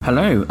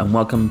Hello and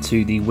welcome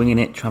to the Winging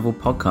It Travel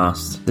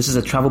Podcast. This is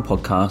a travel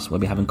podcast where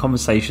we're having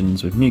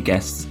conversations with new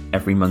guests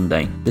every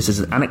Monday. This is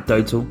an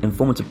anecdotal,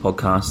 informative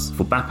podcast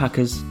for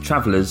backpackers,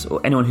 travellers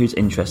or anyone who's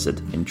interested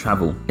in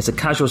travel. It's a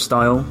casual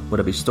style where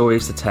there'll be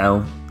stories to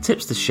tell,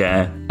 tips to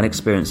share and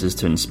experiences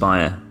to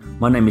inspire.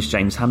 My name is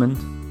James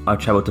Hammond. I've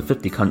travelled to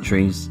 50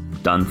 countries,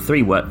 done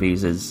 3 work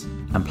visas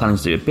and planning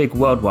to do a big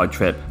worldwide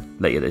trip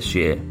later this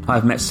year.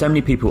 I've met so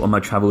many people on my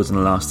travels in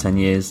the last 10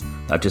 years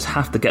that I just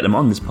have to get them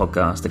on this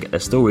podcast to get their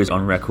stories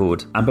on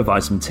record and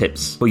provide some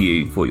tips for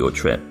you for your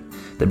trip.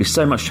 There'll be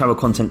so much travel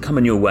content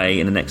coming your way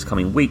in the next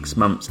coming weeks,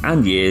 months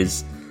and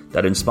years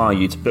that inspire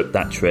you to book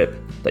that trip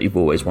that you've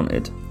always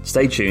wanted.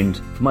 Stay tuned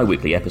for my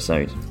weekly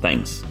episode.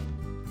 Thanks.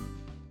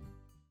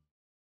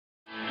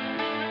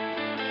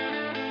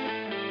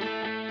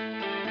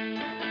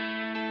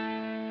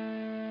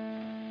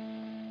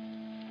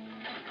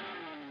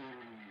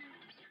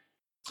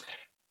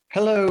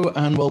 Hello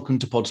and welcome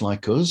to Pods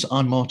Like Us.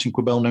 I'm Martin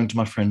Quibell, known to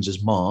my friends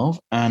as Marv,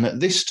 and at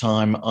this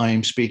time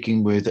I'm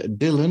speaking with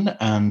Dylan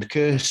and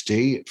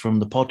Kirsty from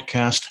the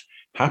podcast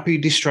Happy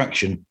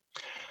Distraction.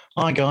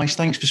 Hi guys,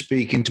 thanks for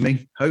speaking to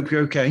me. Hope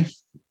you're okay.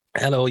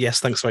 Hello,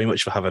 yes, thanks very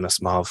much for having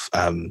us, Marv.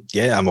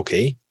 Yeah, I'm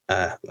okay.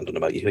 I don't know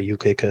about you. Are you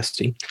okay,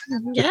 Kirsty?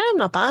 Yeah,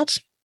 not bad.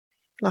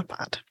 Not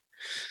bad.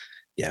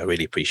 Yeah, I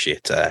really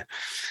appreciate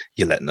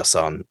you letting us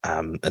on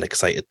and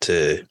excited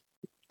to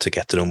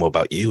get to know more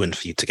about you and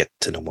for you to get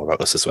to know more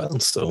about us as well.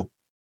 So,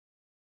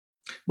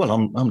 well,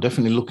 I'm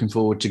definitely looking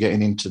forward to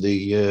getting into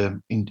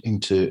the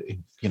into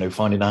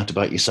finding out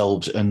about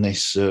yourselves and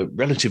this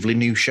relatively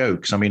new show.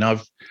 Because I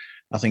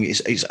think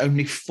it's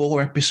only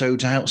 4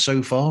 episodes out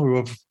so far,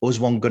 or has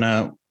one gone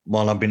out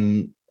while I've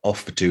been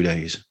off for 2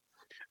 days?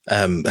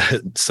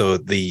 So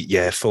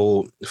the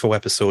 4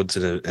 episodes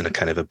in a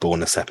kind of a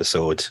bonus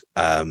episode.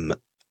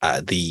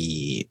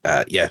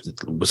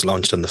 It was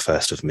launched on the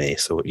 1st of May,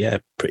 so yeah,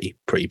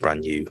 pretty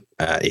brand new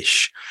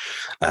ish.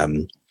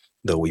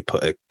 Though we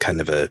put a kind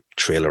of a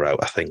trailer out,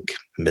 I think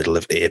middle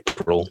of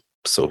April,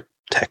 so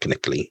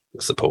technically,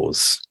 I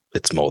suppose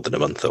it's more than a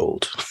month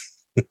old.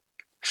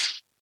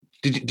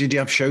 Did you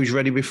have shows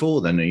ready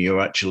before then, or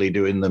you're actually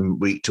doing them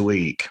week to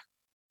week?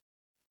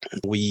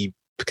 We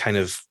kind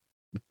of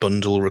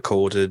bundle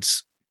recorded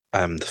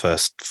the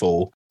first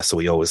 4, so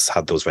we always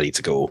had those ready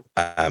to go.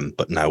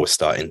 But now we're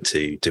starting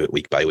to do it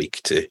week by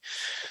week to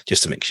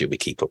make sure we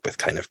keep up with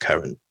kind of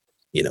current,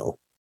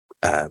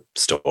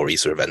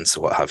 stories or events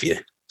or what have you.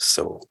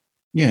 So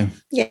yeah,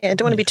 I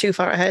don't want to be too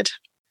far ahead.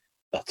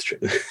 That's true.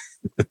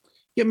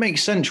 It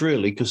makes sense,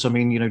 really, because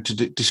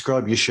to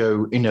describe your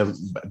show in a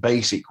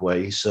basic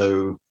way.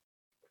 So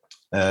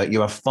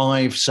you have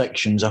 5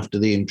 sections after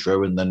the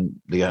intro and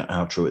then the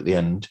outro at the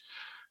end.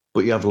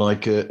 But you have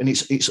and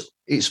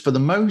it's for the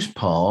most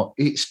part,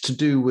 it's to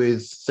do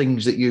with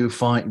things that you're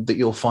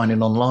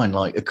finding online,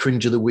 like a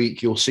cringe of the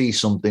week. You'll see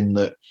something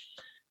that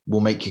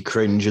will make you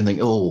cringe and think,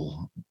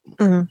 oh,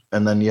 mm-hmm.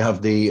 And then you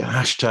have the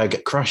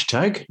hashtag crash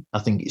tag, I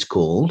think it's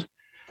called,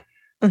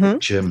 mm-hmm.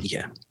 Which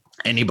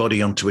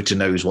anybody on Twitter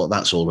knows what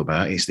that's all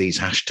about. It's these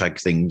hashtag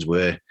things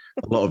where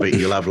a lot of it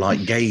you'll have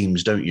like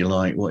games, don't you?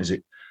 Like, what is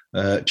it?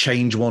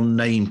 Change one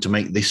name to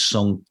make this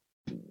song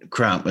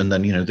crap, and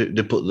then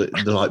they put it,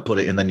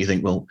 and then you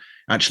think, well,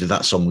 actually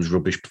that song was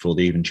rubbish before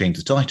they even changed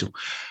the title.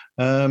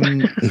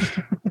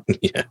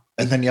 Yeah,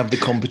 and then you have the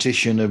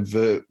competition of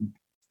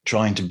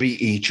trying to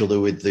beat each other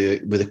with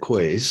a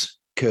quiz.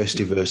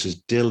 Kirsty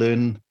versus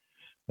Dylan.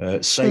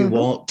 Say mm-hmm.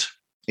 What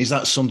is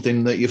that?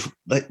 Something that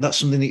that's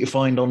something that you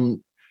find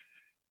on,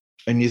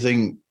 and you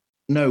think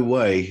no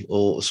way,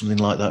 or something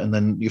like that, and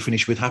then you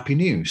finish with happy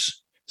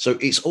news. So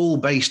it's all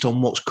based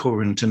on what's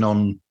current and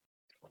on,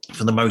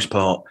 for the most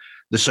part,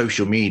 the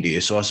social media.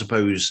 So I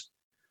suppose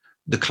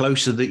the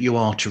closer that you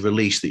are to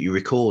release that you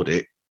record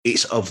it,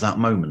 it's of that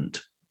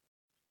moment.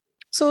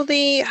 So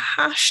the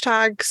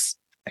hashtags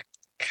are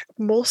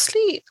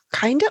mostly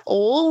kind of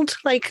old,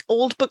 like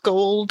old but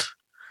gold.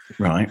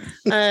 Right.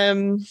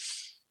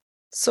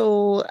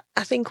 So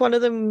I think one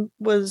of them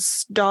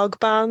was dog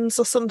bans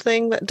or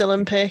something that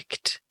Dylan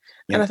picked.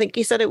 Yeah. And I think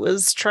he said it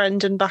was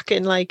trending back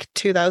in like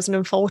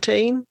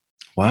 2014.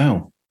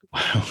 Wow.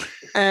 But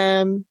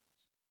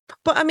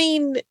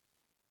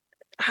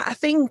I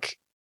think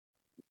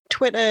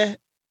Twitter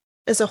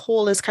as a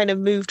whole has kind of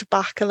moved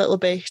back a little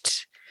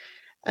bit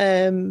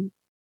from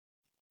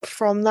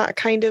that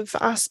kind of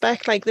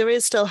aspect. Like there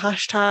is still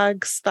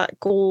hashtags that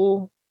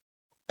go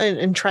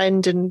and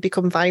trend and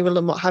become viral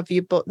and what have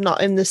you, but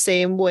not in the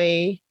same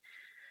way,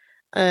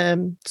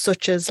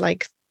 such as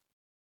like,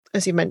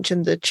 as you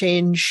mentioned, the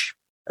change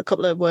a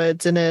couple of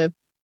words in a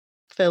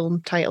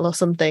film title or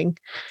something.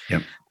 Yeah.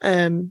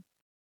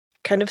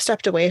 Kind of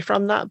stepped away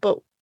from that, but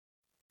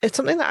it's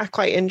something that I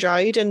quite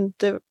enjoyed, and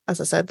as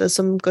I said, there's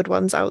some good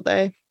ones out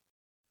there.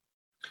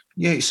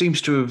 Yeah, it seems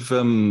to have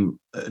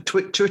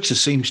Twitter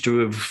seems to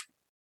have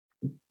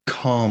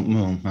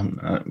calmed. Well,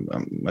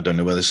 I don't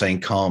know whether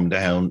saying "calm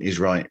down" is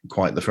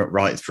quite the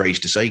right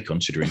phrase to say,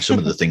 considering some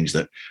of the things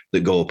that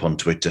go up on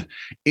Twitter.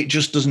 It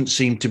just doesn't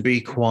seem to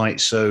be quite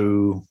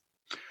so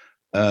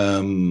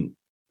happy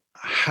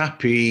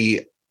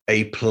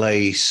a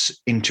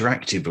place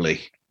interactively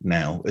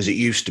now as it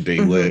used to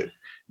be, where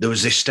there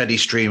was this steady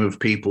stream of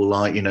people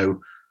like,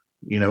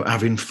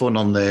 having fun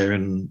on there,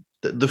 and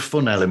the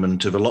fun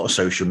element of a lot of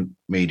social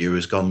media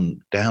has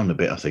gone down a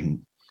bit, I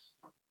think.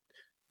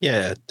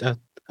 Yeah,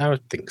 I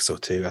would think so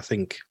too. I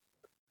think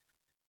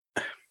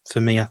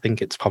for me, I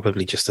think it's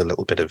probably just a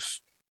little bit of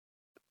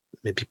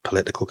maybe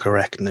political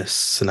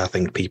correctness, and I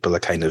think people are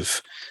kind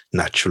of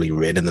naturally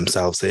reining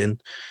themselves in.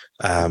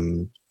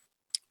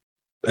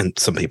 And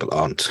some people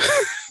aren't.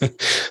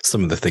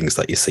 Some of the things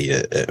that you see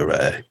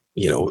are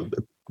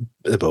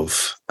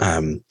above,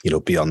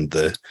 beyond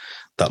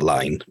that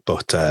line.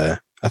 But I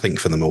think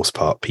for the most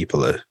part,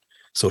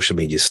 social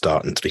media is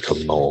starting to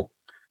become more.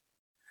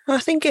 I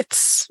think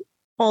it's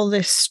all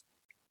this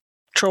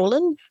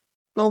trolling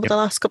over the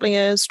last couple of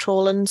years.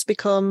 Trolling's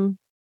become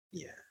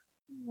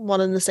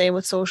one and the same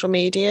with social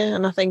media,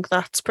 and I think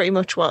that's pretty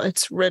much what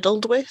it's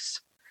riddled with.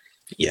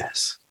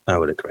 Yes, I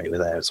would agree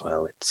with that as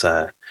well.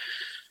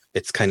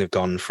 It's kind of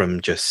gone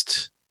from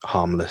just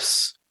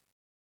harmless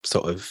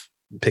sort of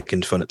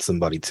picking fun at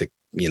somebody to,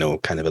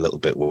 kind of a little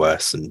bit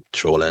worse and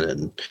trolling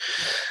and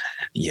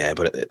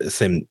but at the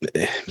same,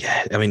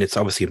 I mean, it's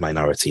obviously a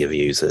minority of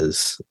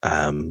users,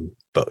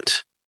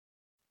 but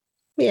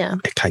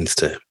it tends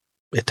to,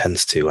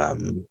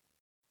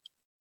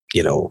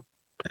 you're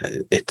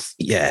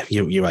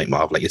right,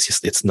 Marv. Like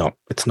it's not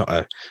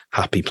a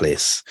happy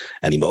place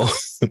anymore,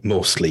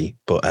 mostly,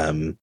 but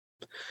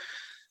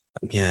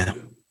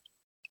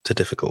it's a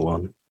difficult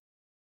one.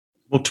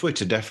 Well,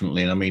 Twitter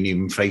definitely, and I mean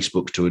even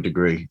Facebook to a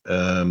degree.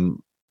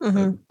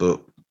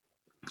 But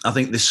I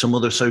think there's some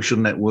other social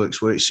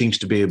networks where it seems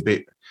to be a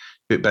bit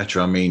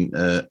better. I mean,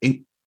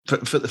 for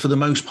the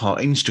most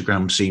part,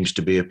 Instagram seems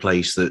to be a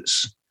place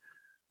that's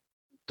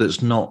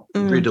not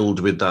riddled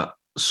with that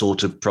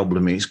sort of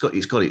problem. It's got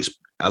its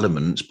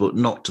elements, but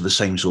not to the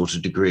same sort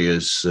of degree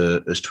as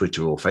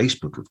Twitter or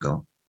Facebook have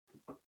got.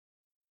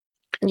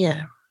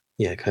 Yeah,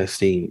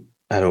 Kirsty,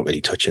 I don't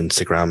really touch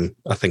Instagram.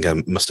 I think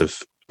I must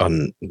have,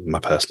 on my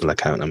personal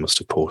account, I must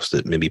have post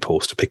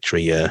a picture a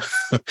year.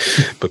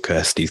 But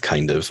Kirsty's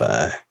kind of,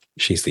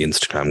 she's the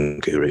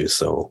Instagram guru.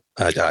 So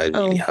I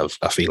really have,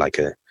 I feel like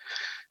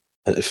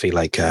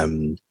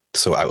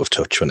so out of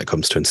touch when it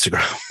comes to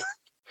Instagram.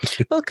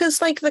 Well,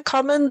 because like the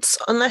comments,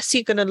 unless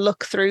you're going to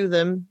look through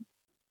them,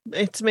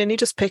 it's mainly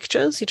just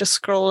pictures. You're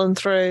just scrolling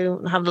through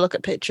and have a look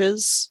at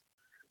pictures.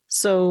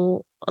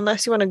 So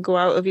unless you want to go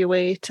out of your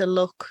way to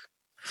look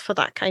for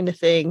that kind of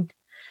thing,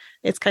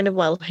 it's kind of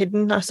well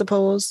hidden, I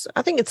suppose.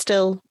 I think it's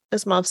still,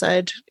 as Marv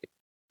said,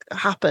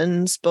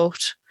 happens,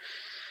 but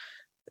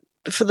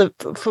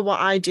for what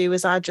I do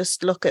is I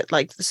just look at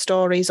like the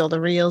stories or the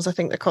reels, I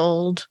think they're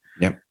called.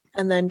 Yep.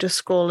 And then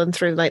just scrolling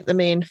through like the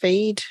main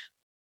feed.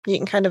 You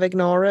can kind of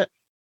ignore it.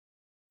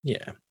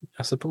 Yeah,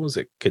 I suppose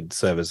it could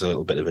serve as a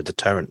little bit of a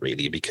deterrent,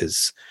 really,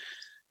 because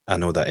I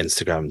know that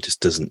Instagram just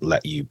doesn't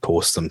let you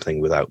post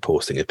something without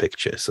posting a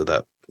picture. So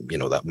that,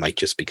 that might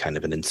just be kind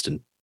of an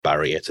instant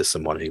barrier to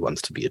someone who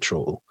wants to be a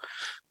troll.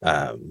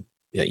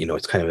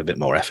 It's kind of a bit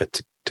more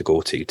effort to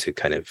go to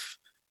kind of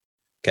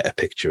get a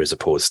picture as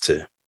opposed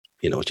to,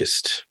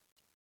 just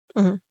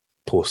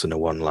posting a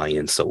one-line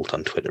insult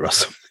on Twitter or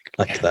something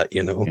like that,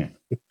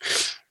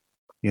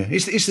 Yeah,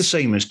 it's the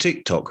same as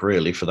TikTok,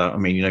 really, for that. I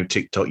mean,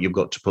 TikTok, you've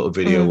got to put a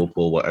video up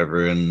or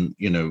whatever, and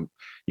you've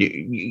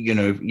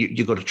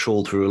got to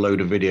trawl through a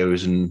load of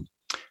videos, and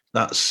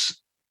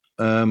that's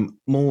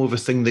more of a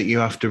thing that you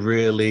have to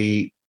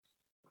really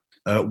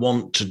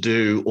want to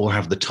do or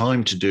have the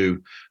time to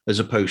do, as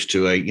opposed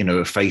to a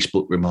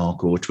Facebook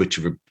remark or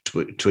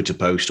Twitter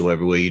post or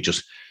whatever, where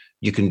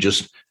you can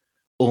just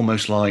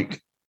almost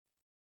like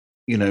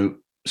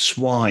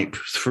swipe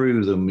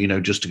through them,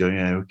 just to go,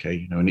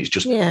 okay, and it's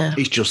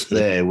just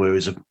there.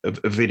 Whereas a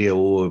video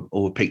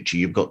or a picture,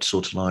 you've got to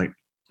sort of like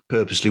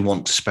purposely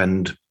want to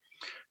spend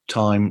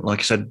time, like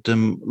I said,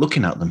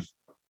 looking at them.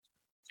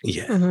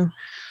 Yeah,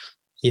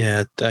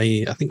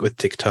 I think with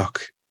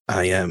TikTok,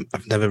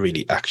 I've never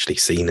really actually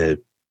seen a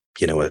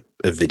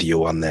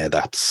video on there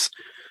that's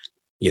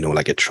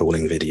like a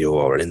trolling video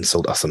or an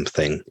insult or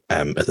something,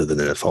 other than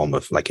in a form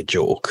of like a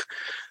joke.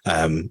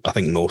 I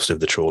think most of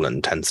the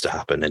trolling tends to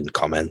happen in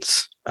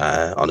comments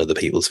on other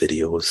people's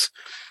videos.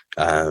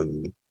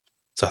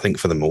 So I think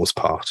for the most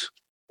part,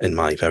 in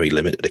my very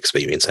limited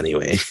experience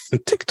anyway,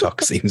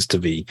 TikTok seems to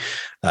be,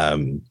 there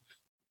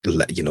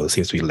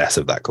seems to be less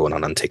of that going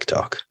on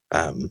TikTok.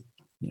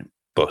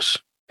 But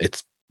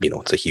it's,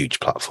 it's a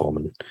huge platform,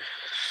 and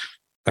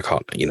I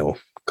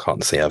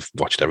can't say I've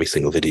watched every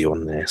single video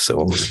on there.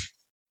 So.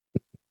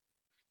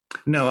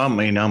 No, I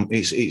mean,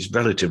 it's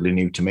relatively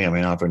new to me. I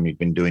mean, I've only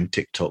been doing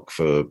TikTok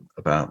for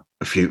about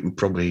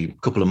probably a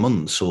couple of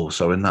months or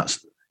so, and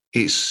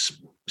it's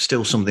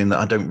still something that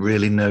I don't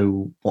really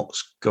know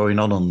what's going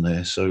on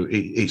there. So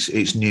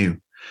it's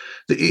new.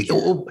 It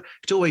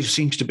always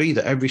seems to be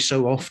that every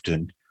so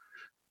often,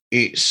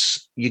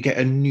 you get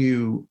a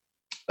new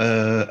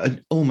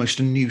almost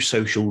a new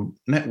social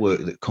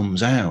network that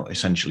comes out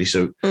essentially.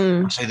 So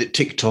I say that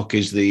TikTok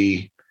is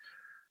the,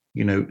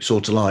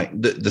 sort of like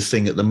the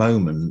thing at the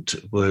moment.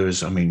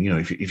 Whereas, I mean,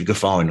 if you go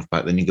far enough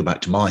back, then you go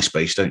back to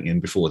MySpace, don't you?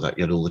 And before that,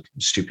 you had all the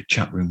stupid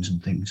chat rooms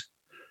and things.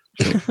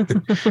 So,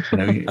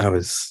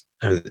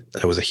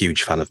 I was a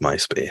huge fan of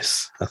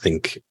MySpace. I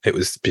think it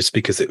was just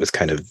because it was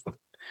kind of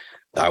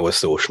our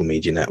social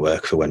media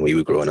network for when we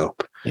were growing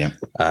up. Yeah.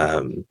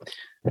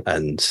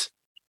 And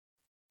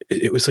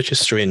it was such a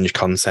strange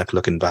concept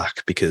looking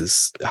back,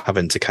 because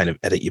having to kind of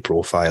edit your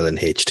profile in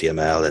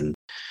HTML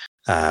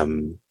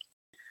and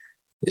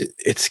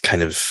it's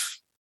kind of,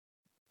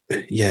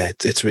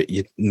 it's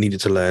you needed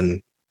to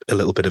learn a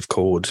little bit of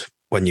code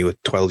when you were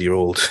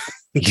 12-year-old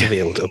to be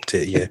able to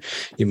update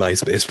your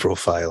MySpace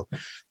profile.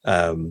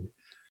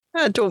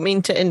 I don't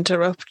mean to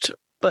interrupt,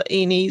 but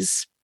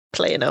Enie's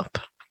playing up.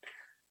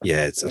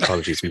 Yeah, it's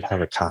apologies. We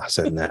have a cat,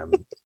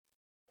 and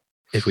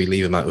if we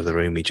leave him out of the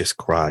room, he just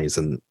cries,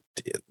 and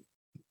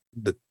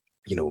the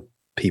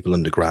people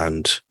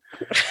underground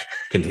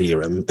can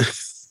hear him.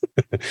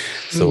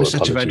 So a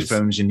set of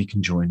headphones, and you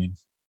can join in.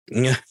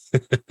 Yeah.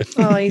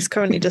 Oh, he's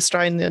currently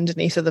destroying the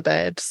underneath of the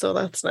bed, so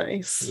that's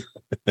nice.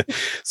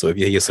 So if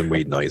you hear some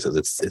weird noises,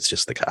 it's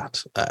just the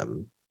cat.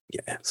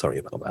 Yeah, sorry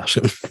about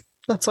that.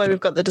 That's why we've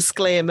got the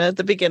disclaimer at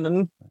the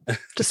beginning,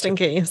 just in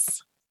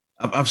case.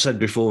 I've said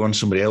before on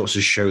somebody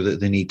else's show that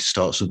they need to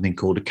start something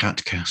called a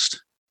cat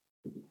cast.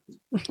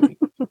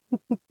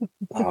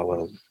 Oh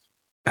well,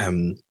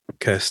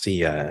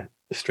 Kirsty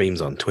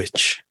streams on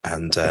Twitch,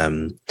 and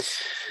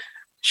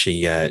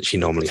she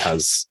normally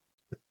has,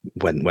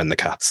 when the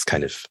cat's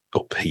kind of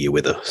up here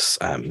with us,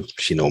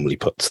 she normally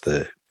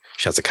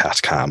she has a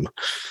cat cam.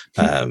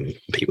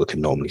 People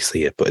can normally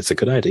see it, but it's a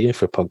good idea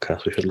for a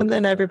podcast. We should and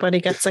then everybody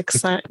gets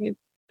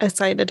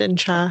excited in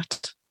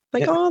chat,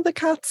 like, "Oh, the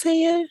cat's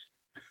here."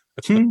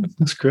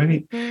 That's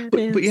great.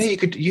 But yeah, you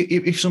could,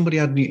 if somebody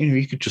had,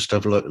 you could just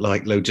have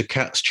like loads of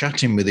cats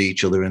chatting with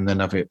each other, and then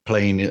have it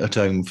playing at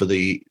home for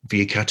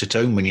your cat at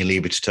home when you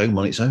leave it at home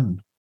on its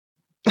own.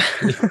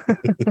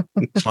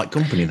 It's like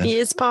company then. He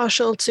is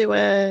partial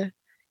to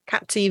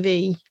cat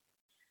TV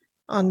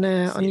on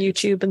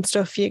YouTube and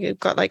stuff. You've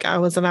got like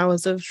hours and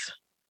hours of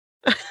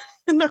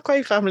not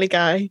quite Family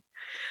Guy,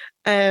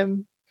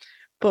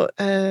 but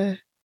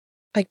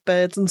like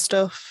birds and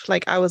stuff,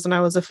 like hours and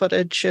hours of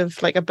footage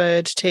of like a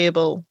bird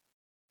table,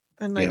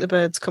 and like the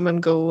birds come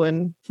and go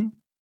and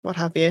what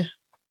have you.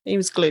 He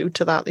was glued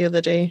to that the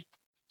other day.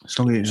 As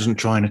long as it doesn't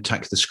try and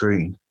attack the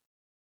screen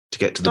to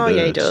get to the birds.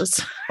 Yeah, he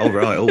does. Oh,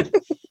 right. Oh.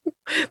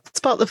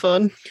 It's part of the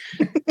fun.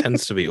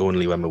 Tends to be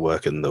only when we're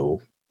working,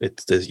 though.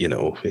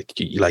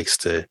 He likes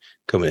to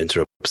come and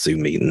interrupt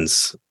Zoom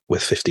meetings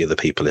with 50 other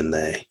people in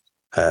there.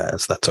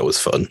 So that's always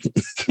fun.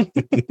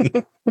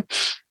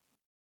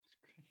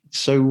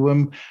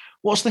 So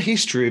what's the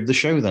history of the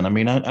show then? I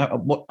mean,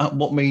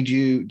 what made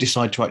you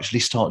decide to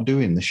actually start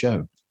doing the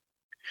show?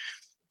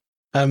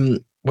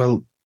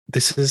 Well,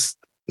 this is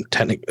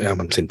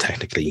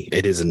technically,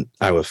 it isn't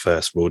our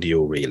first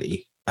rodeo,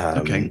 really.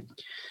 Okay.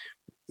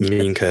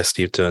 Me and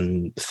Kirsty have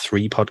done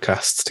 3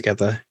 podcasts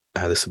together.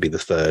 This will be the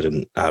 3rd,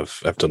 and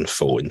I've done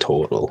 4 in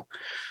total.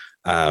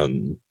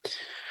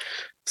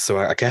 So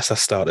I guess I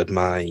started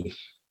my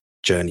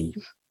journey,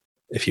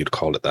 if you'd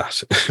call it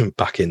that,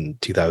 back in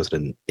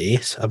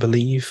 2008, I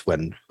believe,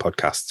 when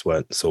podcasts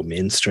weren't so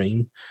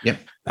mainstream. Yep.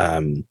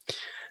 And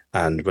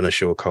run a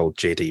show called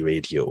JD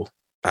Radio.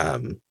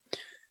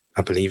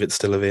 I believe it's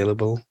still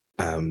available.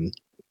 And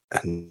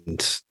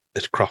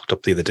it cropped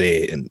up the other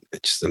day, and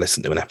I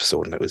listened to an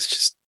episode, and it was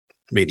just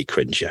really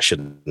cringy. I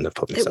shouldn't have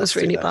put myself. It was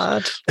really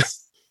bad.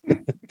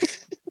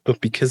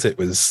 But because it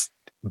was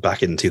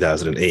back in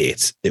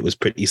 2008, it was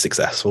pretty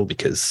successful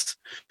because,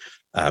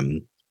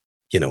 they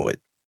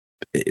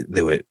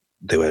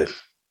were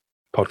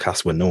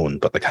podcasts were known,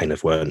 but they kind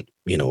of weren't,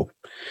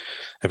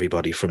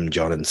 everybody from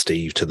John and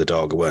Steve to the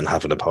dog weren't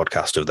having a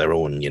podcast of their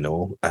own,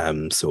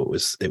 so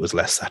it was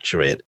less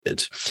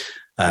saturated.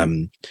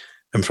 And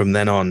from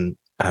then on,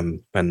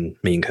 when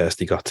me and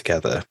Kirsty got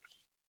together,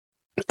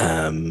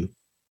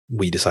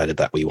 we decided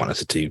that we wanted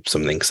to do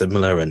something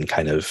similar and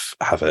kind of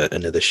have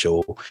another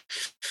show.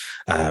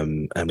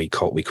 And we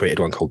created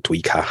one called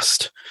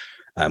Dweecast,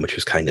 which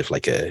was kind of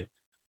like a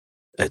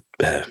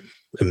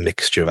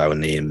mixture of our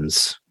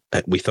names.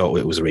 We thought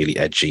it was really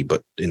edgy,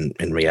 but in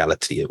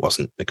reality, it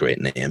wasn't a great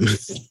name.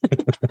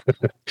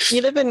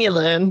 You live and you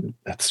learn.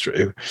 That's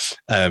true.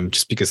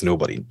 Just because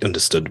nobody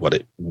understood what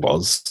it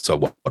was or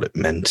what it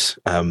meant.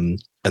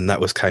 And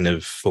that was kind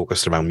of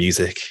focused around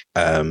music.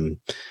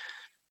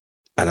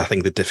 And I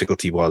think the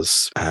difficulty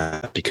was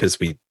because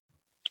we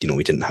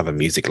didn't have a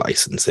music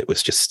license. It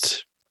was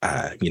just,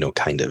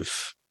 kind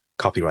of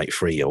copyright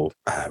free or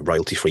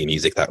royalty free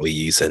music that we're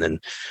using. And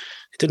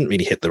it didn't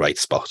really hit the right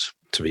spot,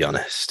 to be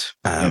honest.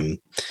 And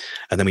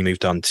then we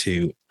moved on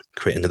to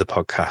create another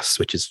podcast,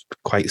 which is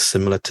quite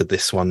similar to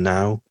this one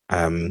now.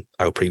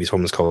 Our previous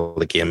one was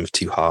called A Game of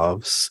Two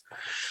Halves.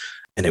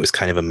 And it was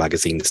kind of a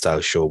magazine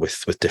style show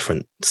with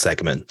different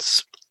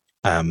segments.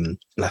 And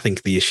I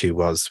think the issue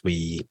was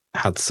we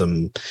had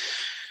some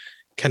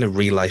kind of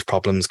real life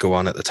problems go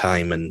on at the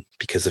time, and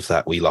because of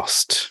that, we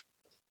lost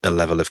a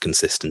level of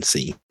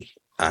consistency,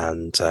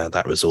 and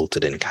that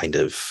resulted in kind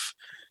of,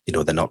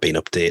 there not being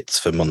updates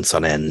for months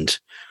on end.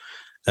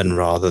 And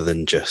rather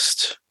than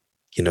just,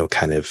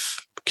 kind of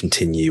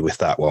continue with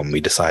that one,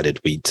 we decided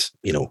we'd,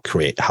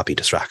 create Happy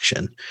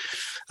Distraction.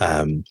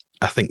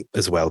 I think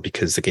as well,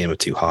 because the Game of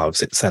Two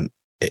Halves,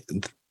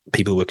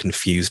 people were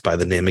confused by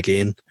the name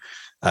again,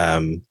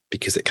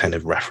 because it kind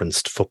of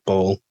referenced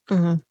football.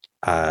 Mm-hmm.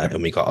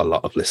 And we got a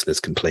lot of listeners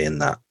complain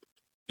that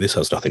this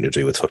has nothing to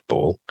do with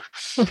football.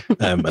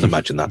 And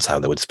imagine that's how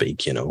they would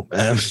speak,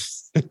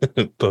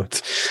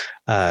 But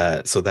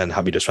so then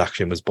Happy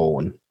Distraction was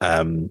born.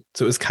 So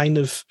it was kind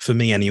of, for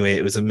me anyway,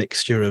 it was a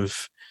mixture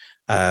of,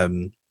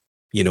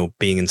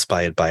 being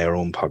inspired by our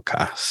own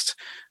podcast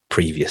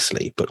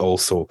previously, but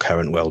also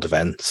current world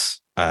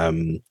events.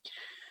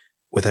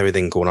 With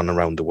everything going on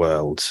around the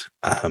world,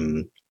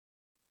 I'm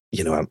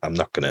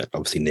not going to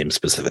obviously name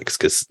specifics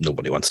because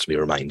nobody wants to be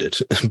reminded,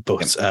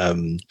 but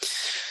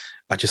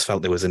I just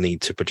felt there was a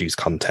need to produce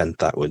content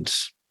that would,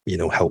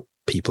 help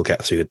people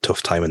get through a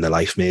tough time in their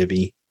life,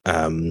 maybe.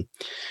 I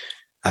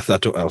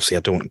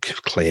don't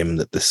claim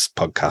that this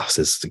podcast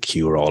is the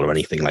cure-all or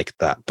anything like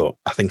that, but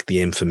I think the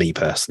aim for me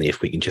personally,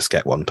 if we can just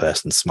get one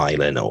person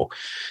smiling or,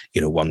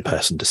 one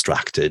person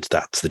distracted,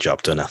 that's the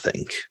job done, I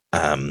think.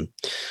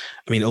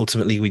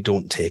 Ultimately, we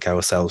don't take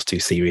ourselves too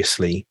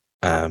seriously,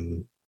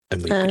 and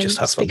we just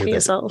have fun with it.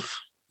 Yourself.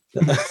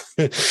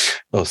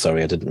 Oh,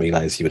 sorry, I didn't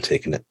realise you were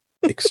taking it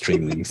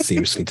extremely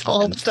seriously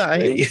all the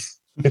time.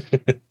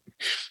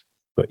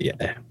 But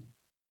yeah.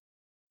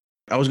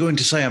 I was going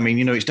to say,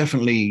 it's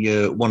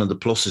definitely one of the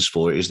pluses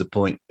for it is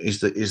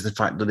the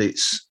fact that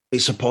it's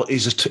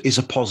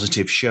a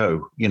positive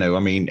show.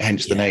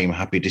 Hence the name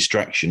Happy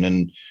Distraction,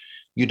 and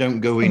you don't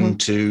go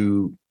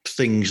into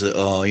things that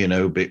are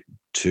a bit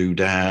too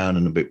down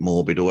and a bit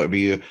morbid or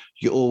whatever.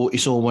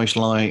 It's almost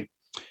like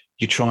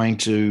you're trying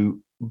to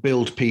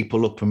build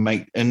people up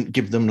and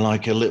give them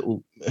like a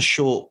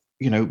short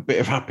bit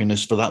of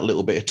happiness for that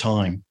little bit of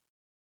time.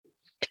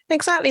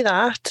 Exactly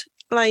that.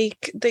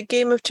 Like the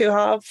Game of Two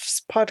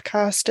Halves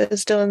podcast,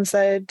 as Dylan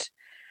said,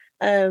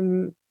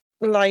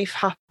 life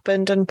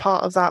happened, and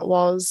part of that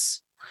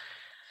was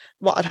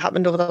what had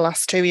happened over the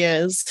last 2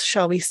 years,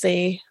 shall we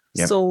say.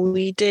 Yep. So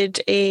we did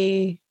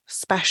a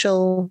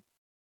special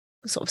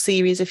sort of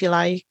series, if you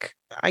like,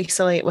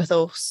 Isolate with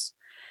Us.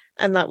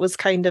 And that was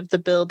kind of the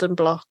building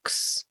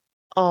blocks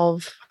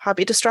of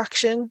Happy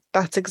Distraction.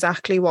 That's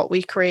exactly what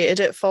we created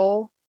it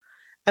for.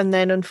 And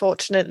then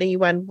unfortunately,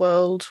 when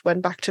world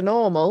went back to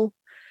normal,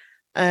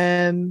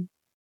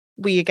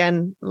 we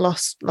again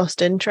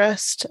lost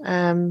interest.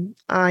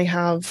 I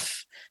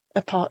have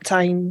a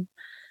part-time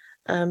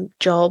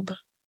job,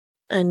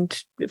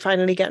 and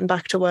finally getting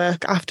back to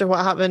work after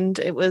what happened,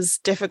 it was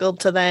difficult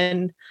to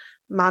then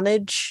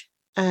manage.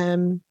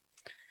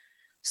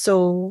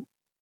 So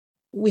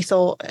we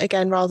thought,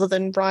 again, rather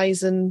than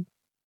rising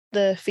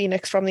the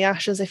phoenix from the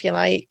ashes, if you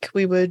like,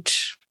 we would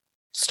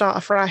start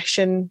afresh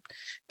and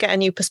get a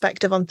new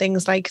perspective on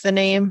things like the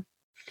name.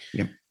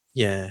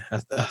 Yeah,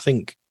 I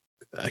think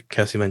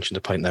Kirsty mentioned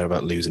a point there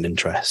about losing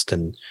interest,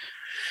 and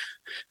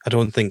I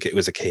don't think it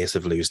was a case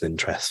of losing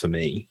interest for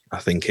me. I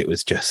think it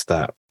was just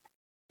that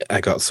I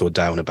got so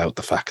down about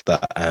the fact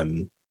that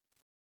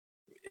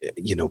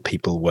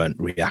people weren't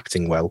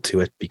reacting well to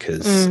it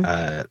because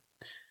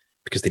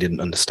they didn't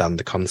understand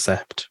the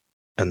concept,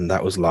 and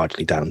that was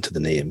largely down to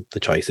the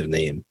choice of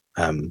name,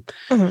 and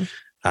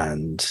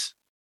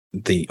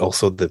the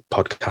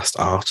podcast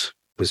art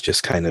was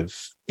just kind of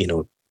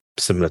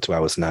similar to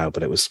ours now,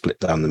 but it was split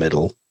down the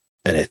middle,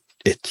 and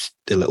it's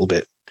a little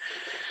bit.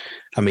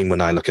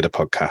 When I look at a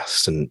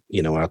podcast and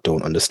I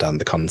don't understand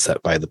the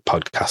concept by the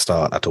podcast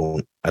art, I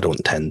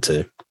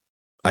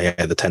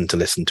either tend to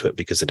listen to it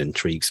because it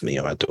intrigues me,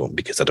 or I don't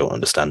because I don't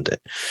understand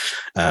it.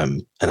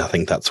 And I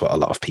think that's what a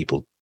lot of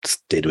people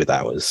did with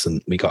ours,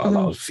 and we got a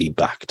lot of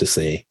feedback to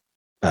say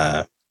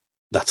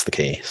that's the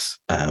case,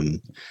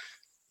 and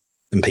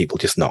people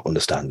just not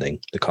understanding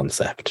the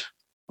concept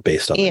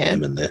based on the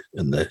name and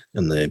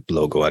the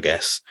logo, I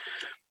guess.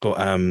 But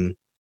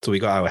so we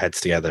got our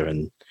heads together,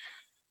 and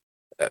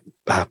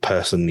I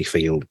personally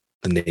feel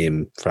the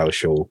name for our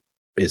show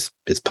is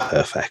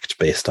perfect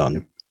based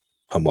on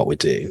what we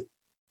do.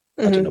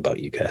 I don't know about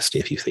you, Kirsty,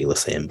 if you feel the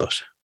same, but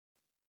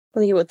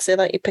well, you would say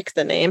that you picked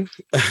the name.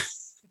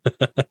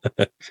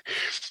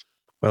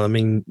 Well,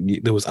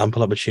 there was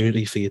ample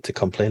opportunity for you to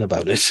complain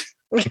about it.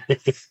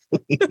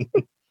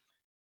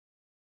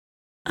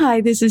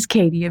 Hi, this is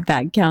Katie of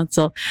Bad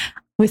Counsel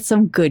with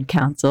some good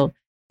counsel.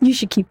 You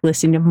should keep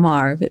listening to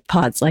Marv at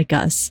Pods Like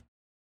Us.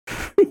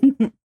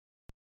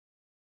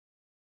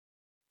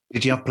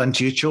 Did you have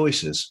plenty of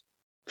choices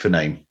for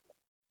name?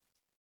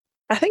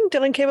 I think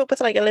Dylan came up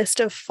with like a list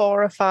of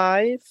 4 or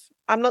 5.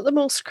 I'm not the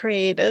most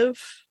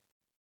creative.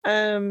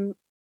 So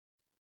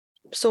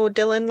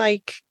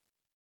Dylan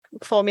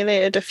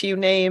formulated a few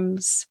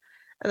names,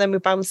 and then we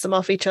bounce them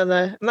off each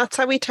other. And that's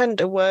how we tend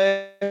to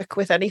work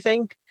with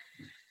anything.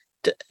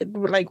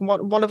 Like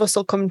one of us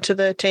will come to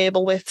the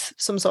table with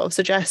some sort of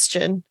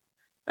suggestion,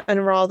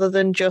 and rather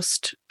than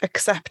just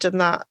accepting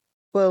that,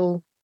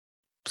 we'll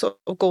sort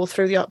of go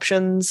through the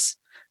options,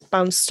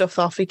 bounce stuff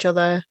off each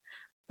other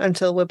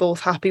until we're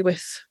both happy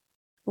with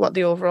what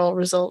the overall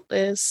result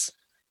is.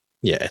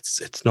 Yeah,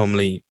 it's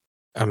normally,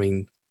 I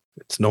mean,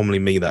 it's normally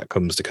me that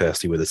comes to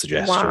Kirsty with a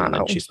suggestion, and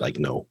then she's like,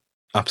 no,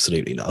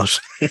 absolutely not.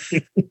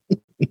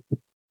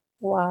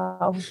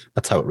 Wow.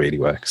 That's how it really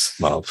works,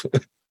 Marv.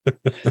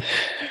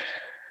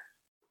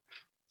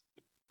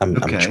 I'm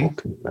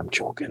joking. I'm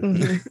joking.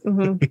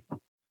 Mm-hmm, mm-hmm.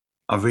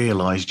 I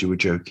realised you were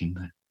joking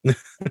there.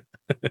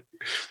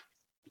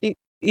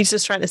 He's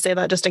just trying to say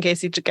that just in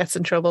case he gets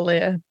in trouble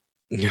later.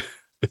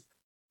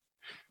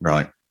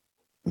 Right.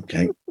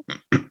 Okay.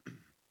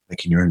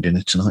 Making your own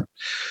dinner tonight.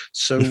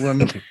 So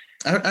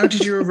how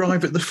did you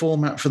arrive at the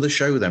format for the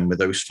show then, with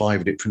those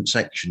 5 different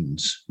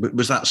sections?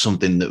 Was that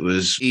something that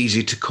was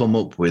easy to come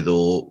up with,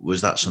 or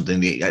was that something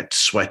that you had to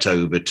sweat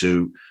over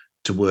to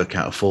work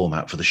out a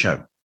format for the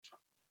show?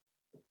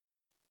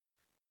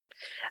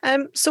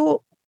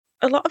 So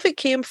a lot of it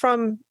came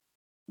from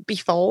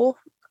before.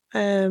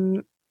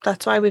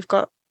 That's why we've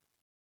got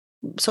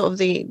sort of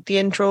the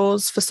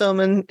intros for some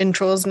and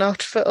intros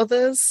not for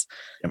others,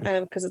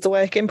 because it's a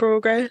work in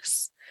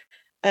progress.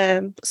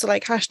 So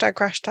like hashtag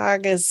crash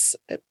tag is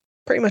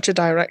pretty much a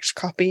direct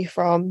copy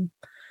from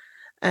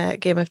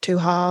Game of Two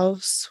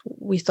Halves.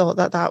 We thought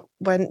that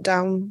went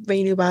down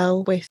really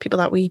well with people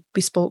that we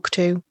spoke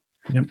to,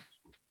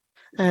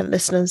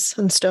 listeners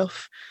and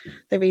stuff.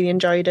 They really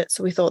enjoyed it,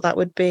 so we thought that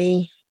would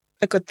be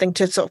a good thing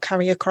to sort of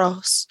carry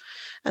across.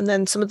 And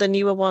then some of the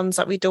newer ones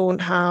that we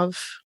don't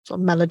have sort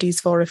of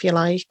melodies for, if you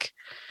like.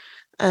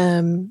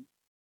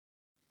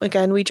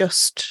 Again, we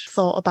just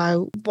thought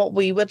about what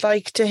we would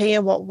like to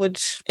hear, what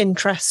would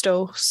interest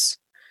us.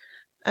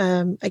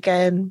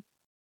 Again,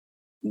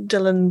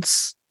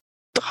 Dylan's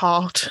the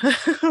heart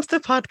of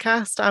the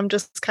podcast. I'm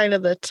just kind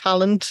of the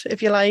talent,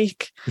 if you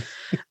like.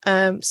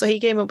 So he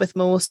came up with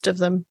most of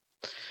them.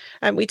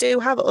 And we do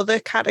have other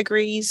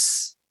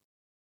categories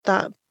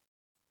that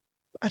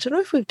I don't know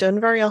if we've done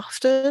very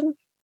often,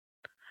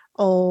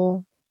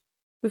 or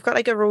we've got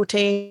like a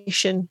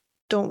rotation,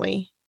 don't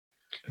we?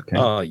 Okay.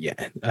 Oh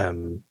yeah.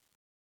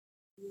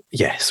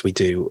 Yes, we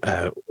do.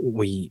 I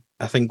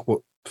think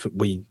what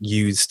we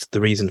used,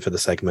 the reason for the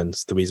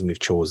segments, the reason we've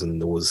chosen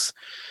those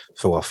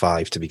 4 or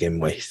 5 to begin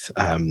with.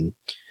 2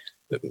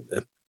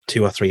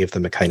 or 3 of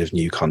them are kind of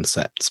new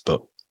concepts,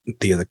 but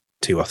the other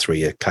 2 or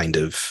 3 are kind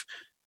of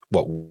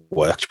what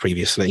worked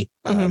previously.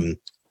 Mm-hmm.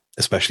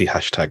 Especially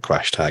hashtag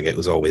crash tag. It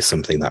was always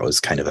something that was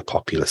kind of a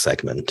popular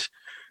segment.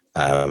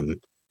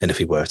 And if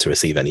we were to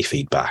receive any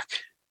feedback,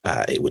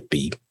 it would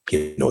be,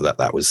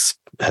 that was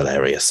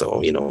hilarious,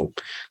 or,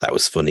 that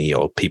was funny,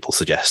 or people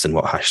suggesting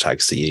what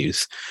hashtags to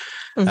use.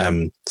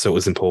 Mm-hmm. So it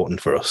was important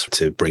for us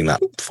to bring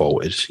that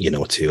forward,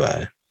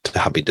 to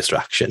Happy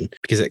Distraction,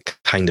 because it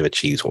kind of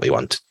achieves what we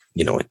want.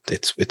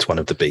 It's one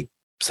of the big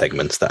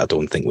segments that I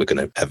don't think we're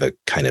going to ever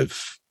kind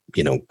of,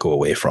 go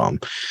away from.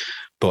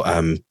 But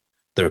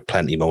there are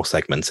plenty more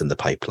segments in the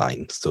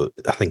pipeline. So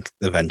I think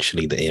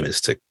eventually the aim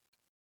is to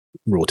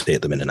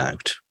rotate them in and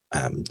out,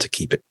 to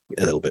keep it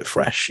a little bit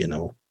fresh,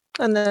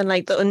 And then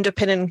like the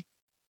underpinning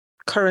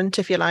current,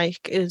 if you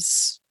like,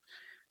 is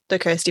the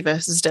Kirsty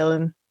versus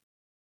Dylan.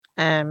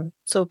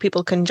 So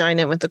people can join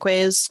in with the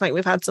quiz. Like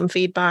we've had some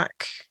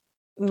feedback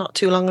not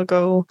too long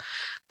ago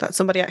that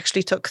somebody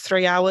actually took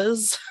 3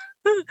 hours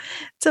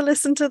to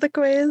listen to the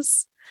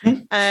quiz.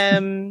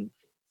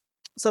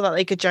 So that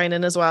they could join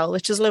in as well,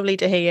 which is lovely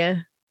to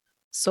hear.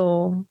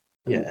 So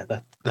yeah,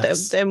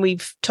 then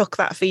we've took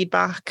that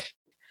feedback,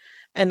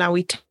 and now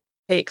we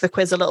take the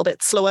quiz a little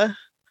bit slower.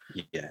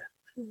 Yeah,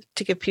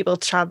 to give people a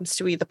chance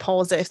to either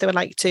pause it if they would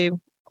like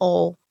to,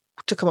 or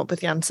to come up with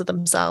the answer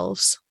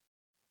themselves.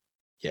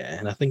 Yeah,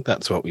 and I think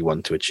that's what we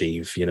want to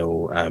achieve. It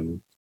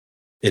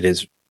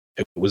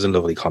was a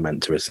lovely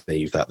comment to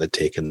receive that they'd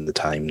taken the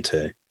time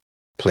to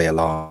play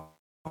along,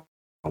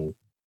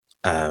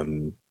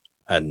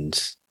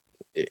 and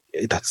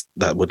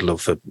that would love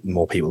for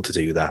more people to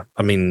do that.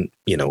 I mean,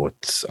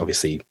 it's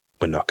obviously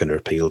we're not going to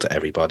appeal to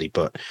everybody,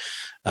 but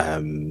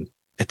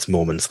it's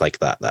moments like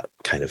that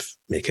kind of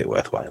make it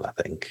worthwhile, I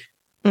think.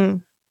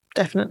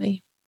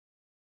 Definitely.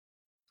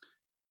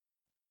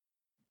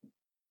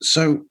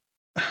 So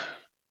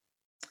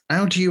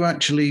how do you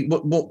actually,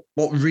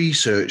 what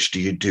research do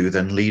you do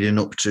then leading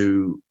up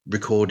to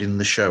recording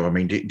the show? I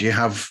mean, do you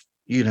have,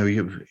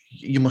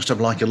 you must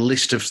have like a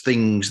list of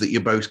things that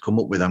you both come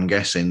up with, I'm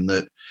guessing,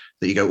 that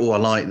you go, oh, I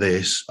like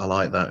this, I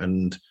like that.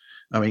 And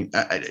I mean,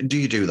 do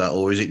you do that,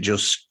 or is it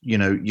just,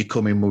 you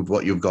come in with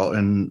what you've got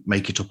and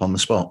make it up on the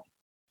spot?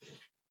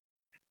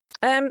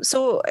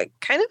 So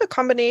kind of a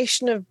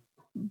combination of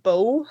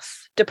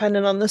both,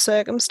 depending on the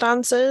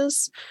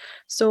circumstances.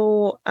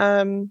 So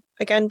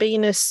again,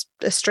 being a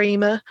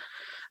streamer,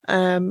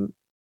 part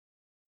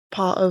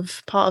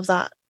of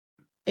that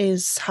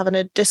is having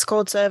a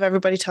Discord server.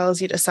 Everybody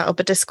tells you to set up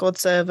a Discord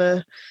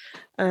server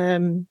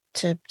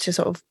to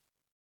sort of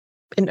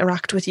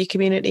interact with your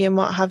community and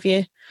what have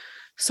you.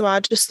 So I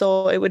just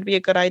thought it would be a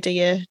good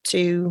idea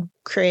to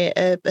create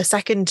a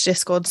second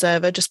Discord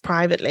server just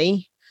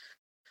privately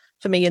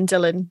for me and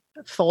Dylan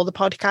for the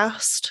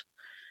podcast.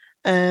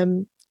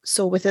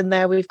 So within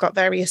there, we've got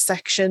various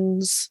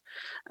sections.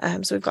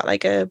 So we've got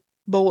like a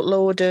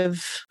boatload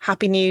of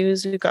happy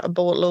news. We've got a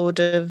boatload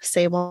of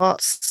say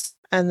what's.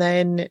 And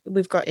then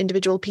we've got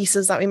individual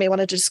pieces that we may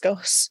want to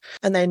discuss.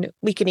 And then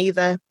we can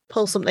either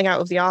pull something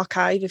out of the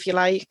archive if you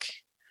like,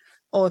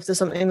 or if there's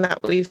something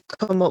that we've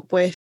come up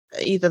with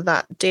either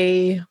that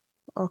day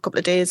or a couple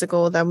of days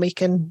ago, then we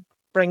can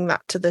bring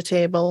that to the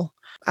table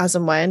as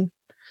and when.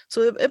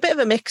 So a bit of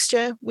a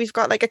mixture. We've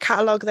got like a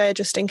catalogue there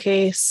just in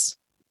case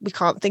we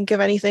can't think of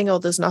anything or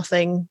there's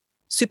nothing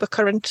super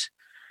current.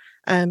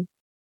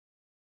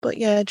 But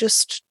yeah,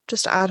 just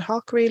ad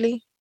hoc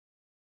really.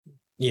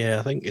 Yeah,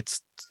 I think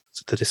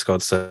the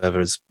Discord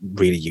server is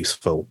really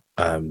useful.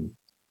 And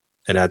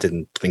I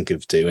didn't think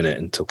of doing it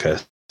until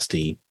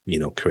Kirsty,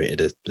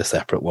 created a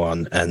separate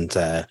one. And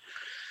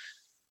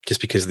just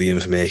because the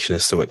information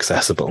is so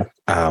accessible.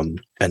 And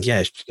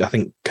yeah, I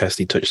think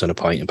Kirsty touched on a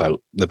point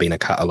about there being a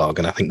catalogue.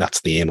 And I think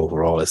that's the aim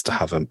overall, is to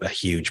have a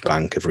huge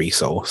bank of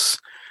resource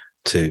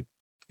to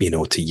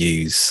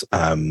use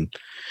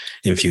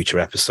in future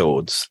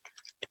episodes.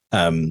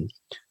 And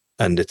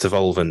it's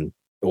evolving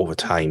over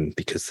time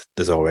because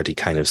there's already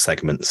kind of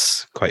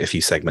quite a few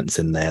segments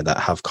in there that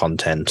have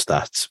content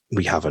that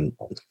we haven't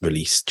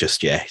released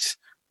just yet.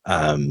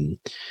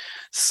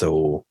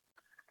 So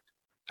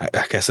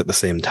I guess at the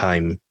same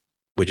time,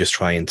 we're just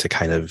trying to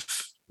kind of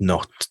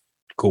not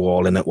go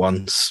all in at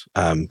once,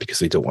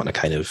 because we don't want to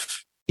kind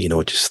of,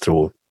 just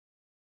throw,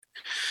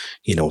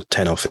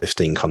 10 or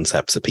 15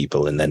 concepts at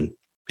people and then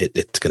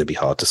it's going to be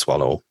hard to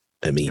swallow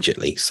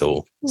immediately.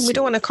 So we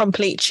don't want a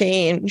complete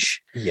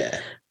change. Yeah.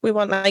 We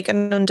want like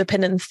an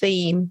underpinning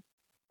theme,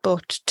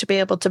 but to be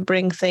able to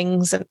bring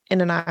things in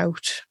and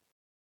out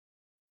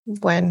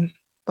when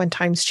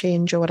times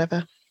change or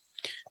whatever.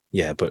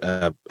 Yeah, but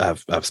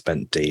I've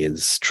spent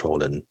days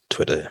trolling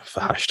Twitter for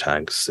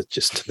hashtags,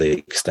 just to the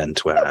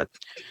extent where I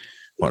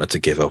wanted to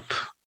give up,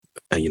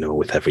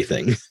 with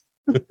everything.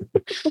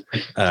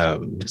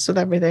 Just with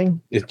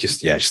everything.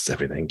 Just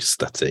everything. Just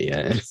that's it.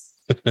 Yeah.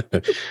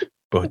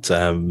 But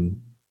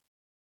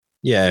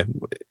yeah,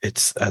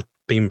 it's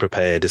being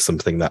prepared is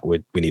something that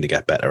we need to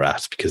get better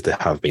at, because there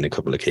have been a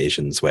couple of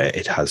occasions where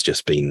it has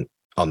just been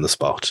on the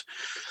spot,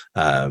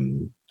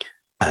 and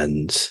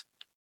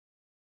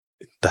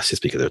that's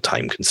just because of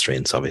time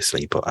constraints,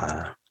 obviously.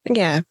 But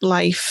yeah,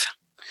 life.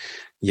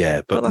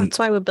 Yeah, but that's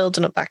why we're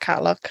building up that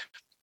catalogue.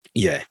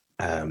 Yeah.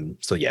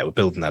 So yeah, we're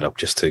building that up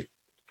just to,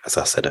 as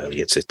I said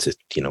earlier,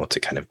 to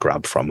kind of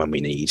grab from when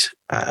we need.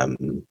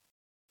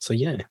 So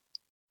yeah.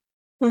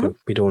 Mm-hmm. But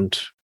we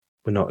don't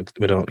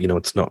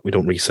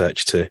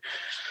research to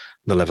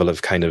the level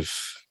of kind of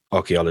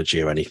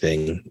archaeology or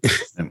anything.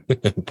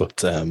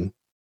 But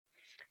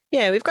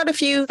yeah, we've got a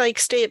few like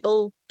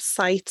staple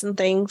sites and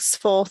things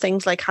for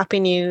things like Happy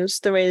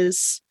News. There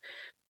is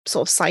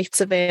sort of sites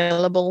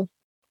available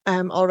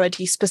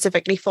already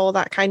specifically for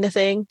that kind of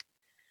thing.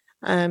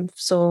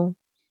 So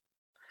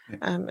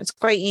it's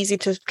quite easy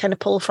to kind of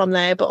pull from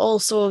there, but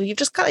also you've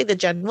just got like the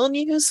general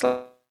news.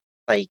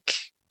 Like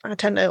I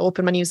tend to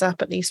open my news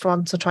app at least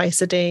once or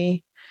twice a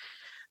day,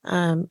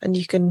 and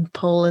you can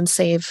pull and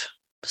save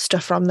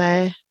stuff from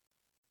there.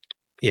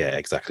 Yeah,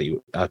 exactly.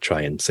 I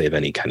try and save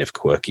any kind of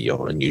quirky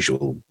or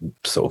unusual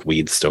sort of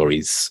weird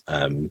stories,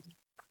 and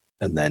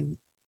then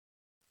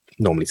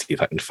normally see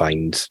if I can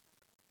find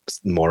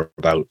more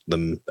about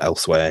them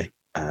elsewhere,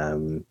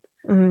 and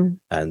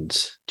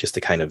just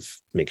to kind of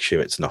make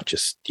sure it's not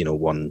just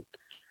one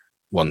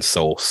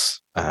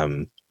source.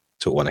 To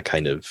want to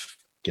kind of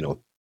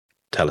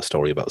tell a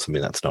story about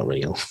something that's not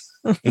real.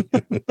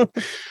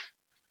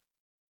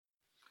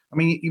 I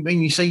mean,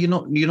 you say you're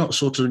not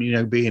sort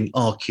of being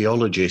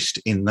archaeologist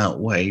in that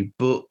way,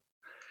 but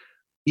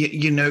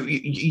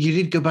you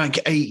did go back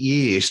 8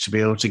 years to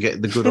be able to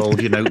get the good old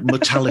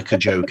Metallica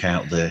joke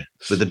out there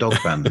with the dog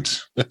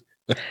bands.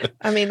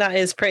 I mean, that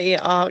is pretty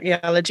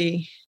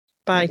archaeology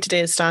by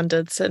today's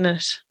standards, isn't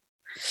it?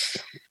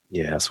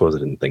 Yeah, I suppose I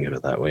didn't think of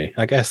it that way.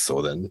 I guess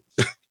so then.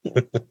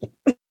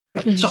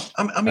 So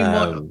I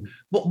mean,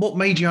 what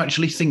made you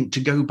actually think to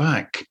go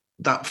back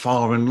that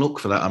far and look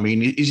for that? I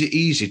mean, is it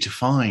easy to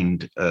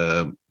find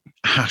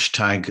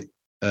hashtag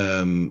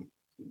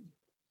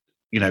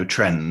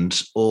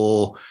trends,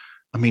 or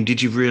I mean,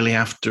 did you really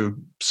have to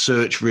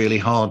search really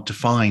hard to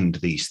find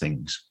these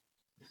things?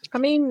 I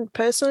mean,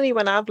 personally,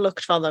 when I've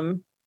looked for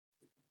them,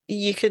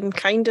 you can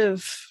kind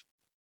of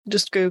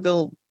just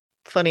Google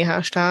funny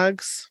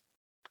hashtags,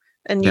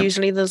 and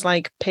usually there's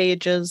like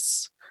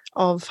pages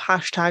of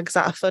hashtags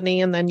that are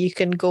funny, and then you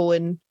can go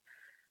and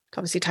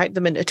obviously type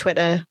them into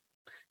Twitter,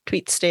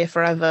 tweets stay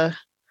forever,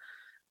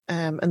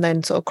 and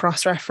then sort of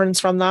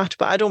cross-reference from that.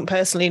 But I don't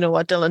personally know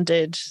what Dylan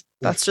did.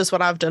 That's just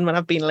what I've done when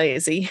I've been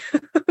lazy.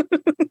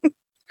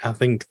 I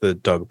think the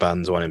dog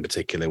bands one in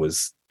particular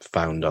was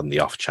found on the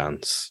off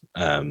chance.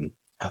 I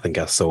think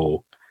I saw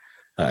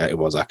it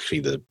was actually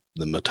the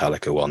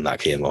Metallica one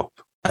that came up,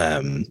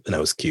 and I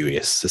was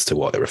curious as to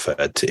what it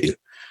referred to.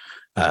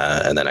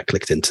 And then I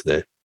clicked into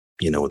the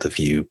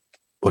view,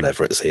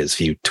 whatever it says,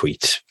 view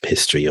tweet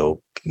history or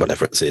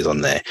whatever it says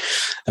on there,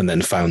 and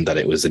then found that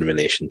it was in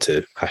relation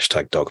to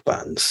hashtag dog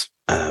bans,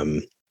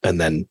 and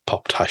then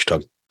popped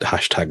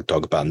hashtag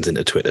dog bans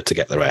into Twitter to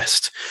get the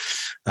rest.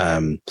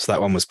 So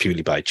that one was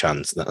purely by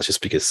chance. That was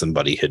just because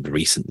somebody had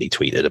recently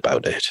tweeted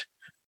about it.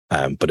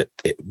 But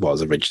it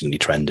was originally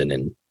trending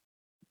in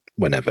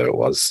whenever it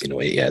was,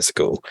 8 years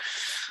ago.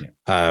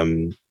 Yeah.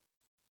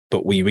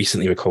 But we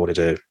recently recorded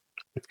a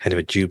kind of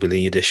a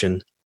Jubilee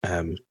edition,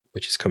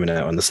 which is coming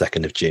out on the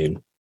 2nd of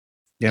June.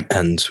 Yeah.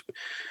 And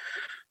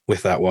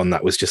with that one,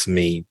 that was just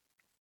me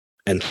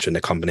entering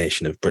a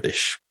combination of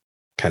British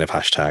kind of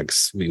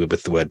hashtags. We were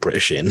with the word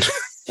British in.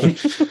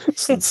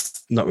 So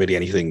it's not really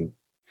anything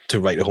to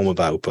write home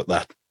about, but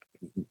that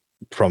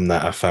from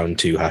that I found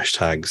 2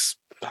 hashtags,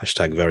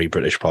 hashtag very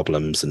British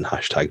problems and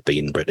hashtag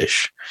being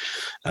British.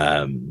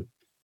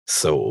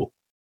 So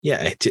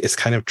yeah, it's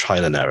kind of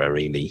trial and error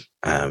really.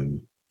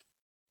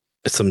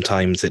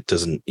 Sometimes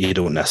you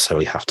don't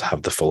necessarily have to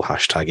have the full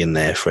hashtag in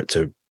there for it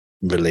to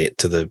relate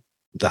to the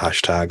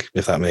hashtag,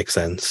 if that makes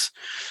sense.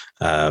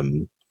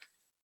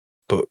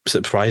 But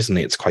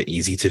surprisingly, it's quite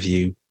easy to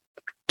view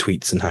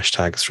tweets and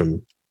hashtags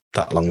from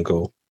that long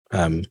ago.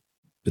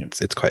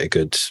 It's quite a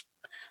good,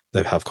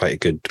 they have quite a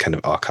good kind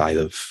of archive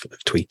of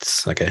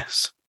tweets, I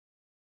guess.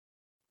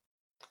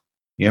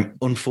 Yeah,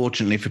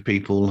 unfortunately for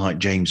people like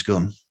James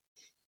Gunn.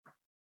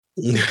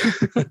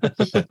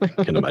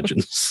 I can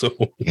imagine so.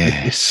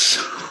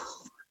 Yes.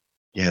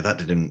 Yeah, that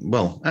didn't,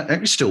 well,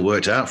 it still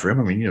worked out for him.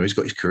 I mean, he's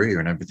got his career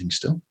and everything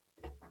still.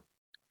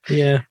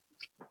 Yeah.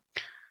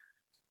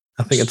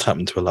 I think it's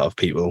happened to a lot of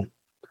people.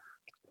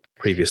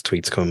 Previous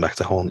tweets coming back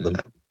to haunt them.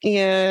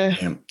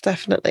 Yeah.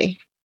 Definitely.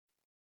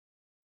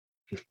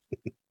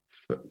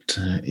 But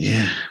but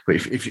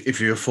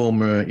if you're a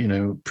former,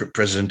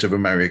 president of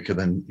America,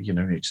 then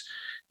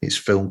it's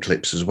film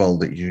clips as well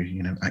that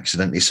you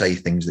accidentally say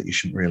things that you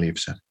shouldn't really have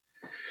said.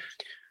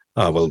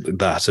 Oh well,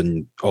 that,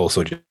 and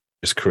also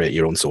just create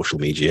your own social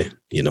media,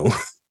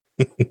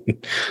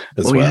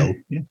 as well.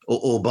 Yeah.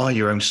 Or buy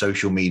your own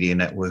social media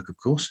network, of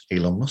course.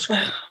 Elon Musk.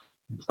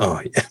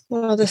 Oh yeah.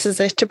 Well, this is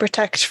it, to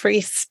protect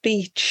free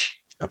speech.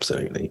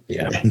 Absolutely,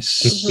 yeah.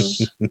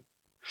 Yes.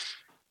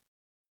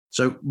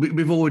 So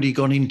we've already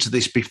gone into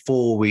this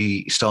before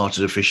we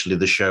started officially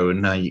the show,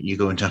 and now you're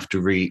going to have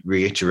to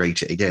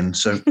reiterate it again.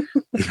 So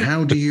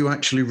how do you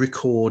actually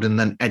record and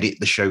then edit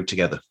the show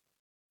together?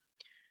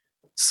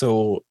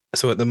 So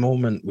at the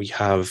moment we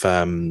have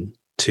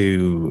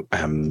 2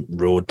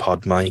 Rode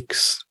Pod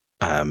mics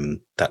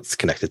that's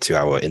connected to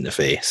our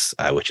interface,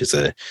 which is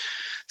a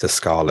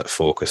Scarlett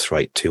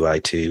Focusrite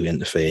 2i2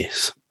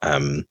 interface.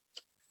 I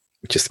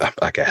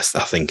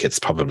think it's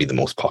probably the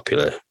most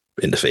popular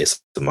interface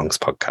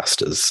amongst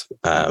podcasters,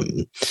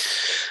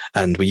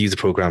 and we use a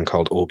program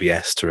called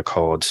OBS to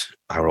record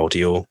our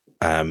audio,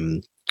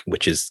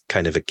 which is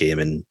kind of a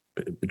gaming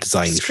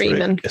designed for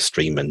a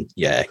streaming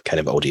kind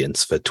of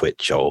audience for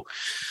Twitch or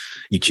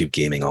YouTube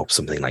gaming or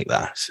something like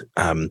that.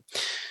 The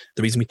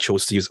reason we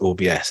chose to use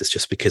OBS is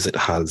just because it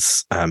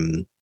has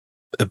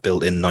a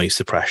built-in noise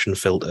suppression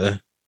filter,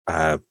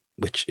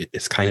 which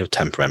is kind of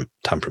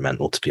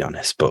temperamental, to be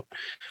honest, but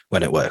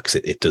when it works,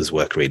 it does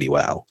work really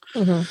well.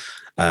 Mm-hmm.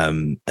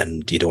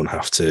 And you don't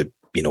have to,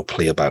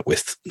 play about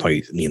with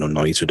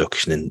noise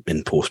reduction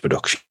in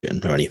post-production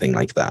or anything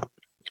like that.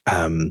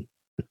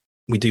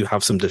 We do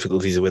have some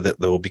difficulties with it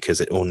though,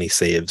 because it only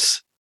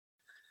saves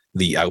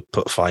the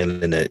output file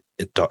in a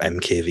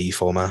 .mkv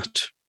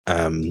format.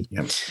 And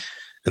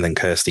then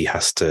Kirsty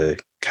has to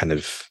kind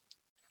of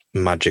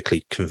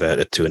magically convert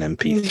it to an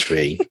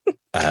MP3.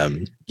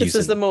 This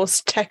is the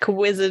most tech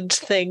wizard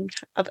thing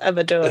I've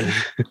ever done.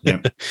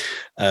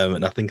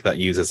 And I think that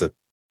uses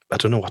I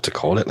don't know what to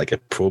call it, like a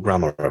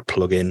program or a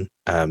plugin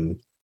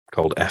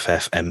called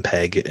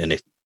FFmpeg, and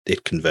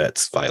it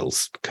converts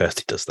files.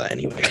 Kirsty does that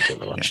anyway. I don't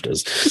know what she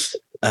does.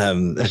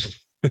 And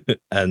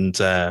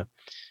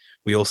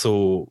we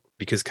also,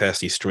 because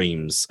Kirsty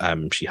streams,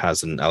 she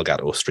has an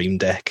Elgato Stream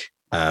Deck,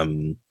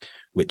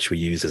 which we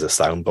use as a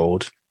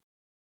soundboard.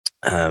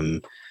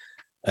 And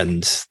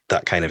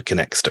that kind of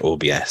connects to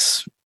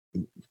OBS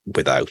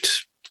without,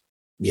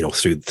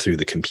 through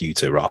the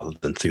computer rather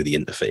than through the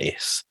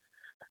interface.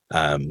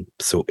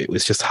 So it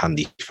was just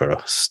handy for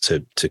us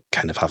to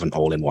kind of have an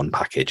all-in-one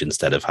package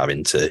instead of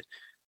having to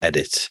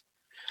edit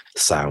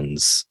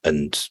sounds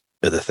and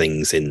other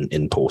things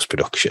in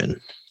post-production.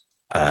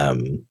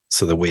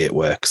 So the way it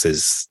works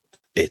is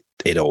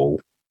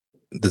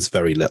there's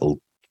very little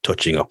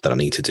touching up that I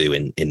need to do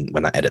in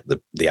when I edit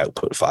the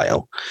output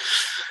file.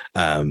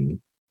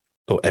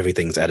 But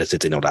everything's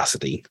edited in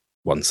Audacity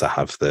once I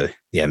have the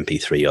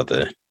MP3 or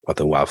the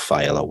WAV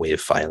file or WAV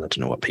file. I don't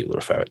know what people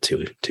refer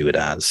to it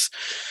as.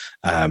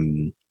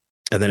 And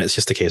And then it's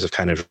just a case of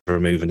kind of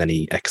removing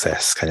any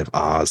excess kind of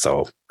R's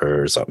or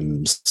ers or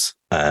ms,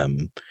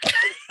 and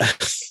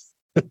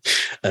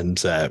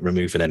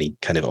removing any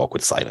kind of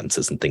awkward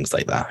silences and things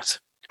like that.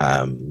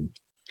 I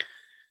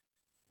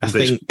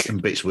think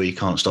and bits where you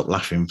can't stop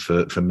laughing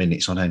for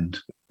minutes on end.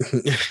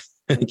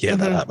 yeah,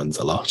 that happens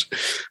a lot.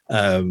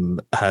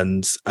 And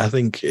I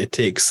think it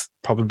takes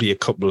probably a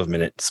couple of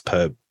minutes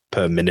per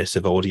minute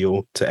of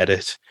audio to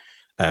edit,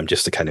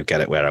 just to kind of get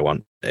it where I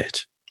want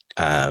it.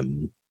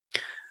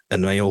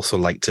 And I also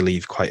like to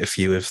leave quite a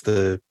few of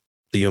the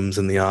ums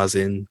and the ahs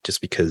in, just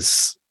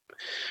because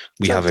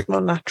we have a more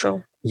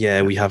natural.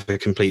 Yeah, we have a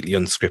completely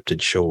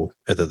unscripted show,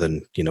 other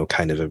than, you know,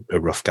 kind of a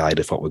rough guide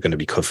of what we're going to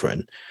be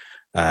covering.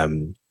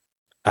 And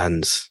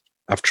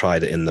I've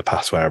tried it in the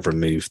past where I've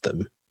removed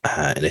them,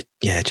 and it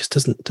just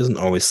doesn't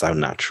always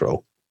sound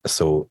natural.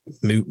 So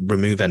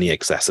remove any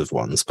excessive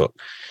ones, but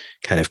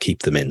kind of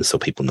keep them in so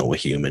people know we're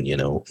human, you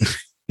know.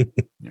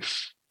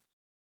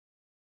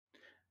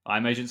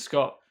 I'm Agent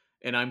Scott.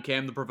 And I'm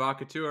Cam the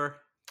Provocateur.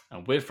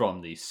 And we're from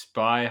the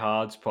Spy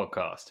Hards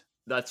podcast.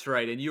 That's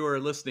right, and you are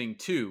listening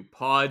to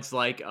Pods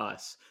Like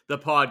Us, the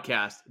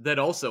podcast that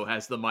also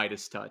has the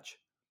Midas touch.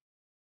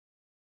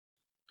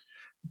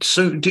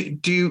 So do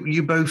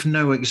you both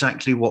know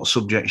exactly what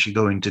subjects you're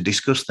going to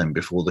discuss then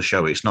before the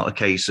show? It's not a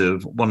case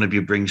of one of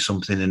you brings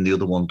something and the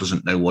other one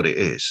doesn't know what it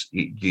is.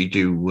 You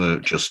do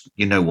just,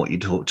 you know what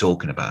you're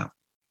talking about.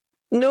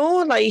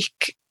 No,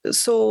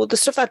 so the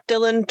stuff that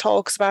Dylan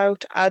talks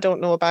about, I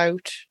don't know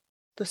about.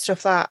 The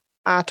stuff that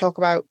I talk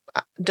about,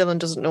 Dylan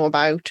doesn't know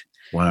about.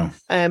 Wow.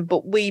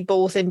 But we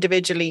both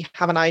individually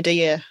have an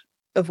idea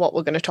of what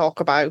we're going to talk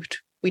about.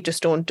 We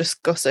just don't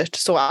discuss it.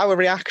 So our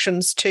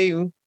reactions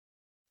to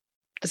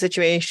the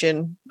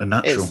situation are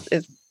natural.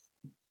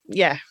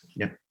 Yeah.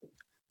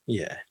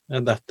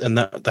 And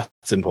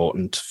that's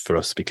important for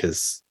us,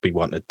 because we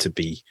want it to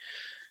be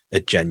a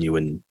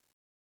genuine,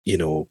 you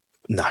know,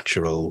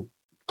 natural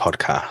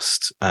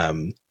podcast,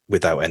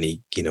 without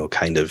any, you know,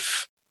 kind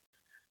of,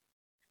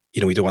 you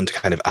know, we don't want to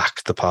kind of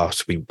act the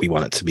part. We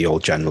want it to be all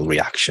general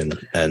reaction.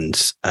 And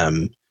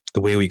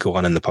the way we go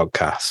on in the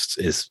podcast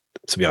is,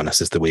 to be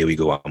honest, is the way we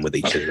go on with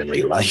each other in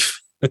real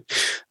life.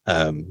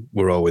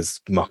 We're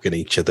always mocking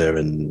each other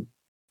and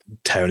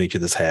tearing each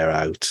other's hair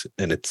out.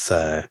 And it's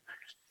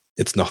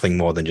nothing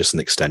more than just an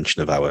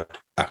extension of our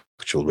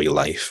actual real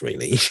life,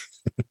 really.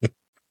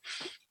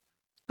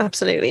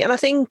 Absolutely. And I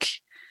think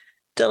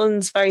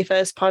Dylan's very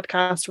first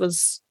podcast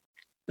was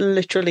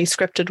literally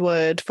scripted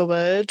word for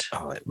word.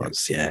 Oh, it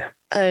was, yeah.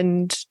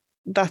 And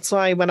that's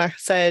why when I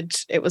said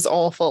it was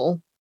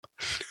awful,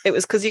 it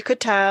was because you could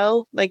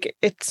tell, like,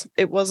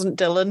 it wasn't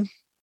Dylan.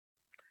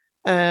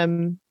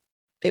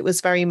 It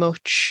was very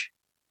much,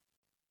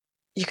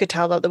 you could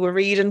tell that they were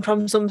reading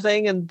from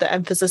something and the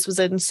emphasis was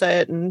in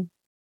certain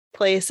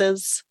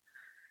places.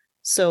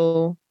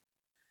 So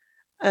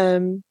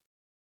I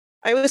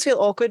always feel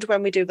awkward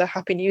when we do the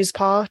happy news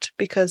part,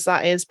 because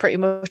that is pretty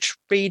much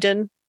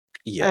reading.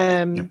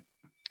 Yeah.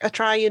 I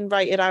try and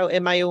write it out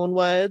in my own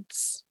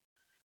words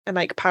and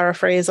like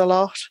paraphrase a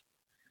lot,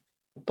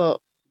 but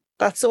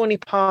that's the only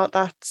part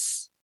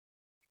that's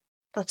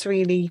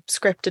really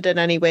scripted in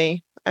any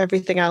way.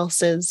 Everything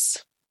else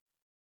is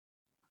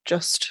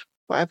just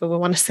whatever we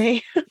want to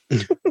say.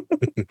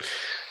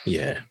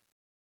 Yeah.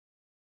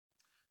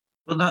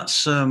 Well,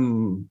 that's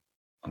I'm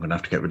going to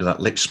have to get rid of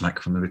that lip smack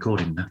from the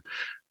recording now.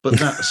 But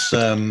that's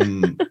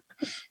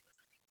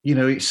you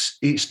know,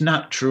 it's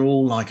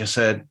natural, like I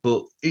said,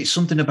 but it's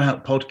something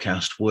about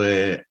podcast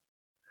where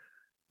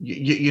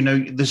you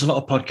know, there's a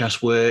lot of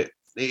podcasts where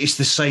it's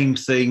the same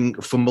thing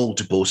for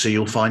multiple. So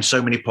you'll find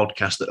so many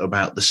podcasts that are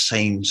about the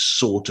same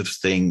sort of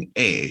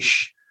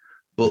thing-ish,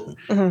 but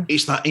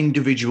it's that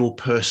individual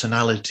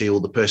personality or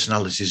the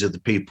personalities of the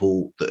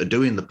people that are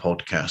doing the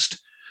podcast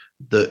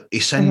that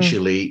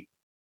essentially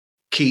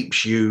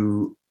keeps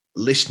you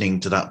listening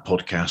to that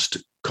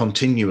podcast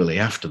continually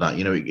after that.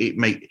 You know,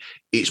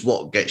 it's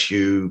what gets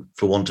you,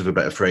 for want of a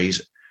better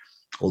phrase,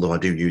 although I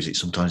do use it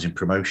sometimes in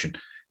promotion,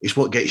 it's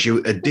what gets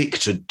you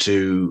addicted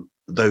to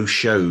those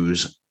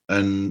shows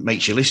and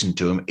makes you listen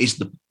to them.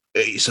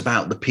 It's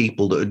about the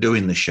people that are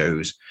doing the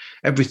shows.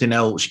 Everything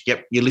else,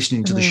 yep, you're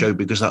listening to the show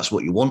because that's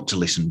what you want to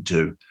listen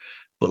to.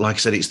 But like I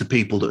said, it's the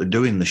people that are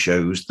doing the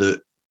shows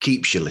that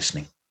keeps you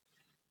listening.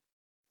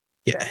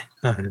 Yeah.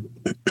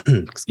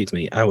 Excuse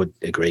me. I would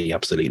agree,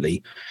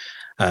 absolutely.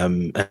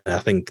 And I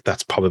think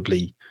that's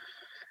probably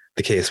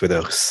the case with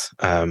us.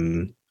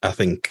 I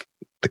think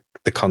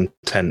the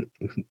content,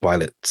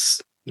 while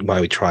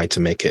we try to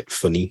make it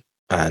funny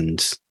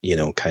and, you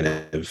know, kind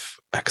of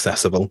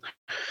accessible,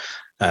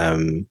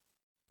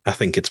 I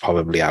think it's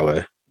probably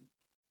our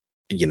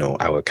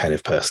kind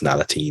of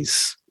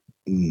personalities,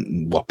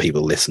 what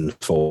people listen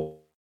for.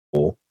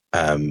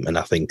 And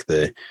I think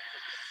the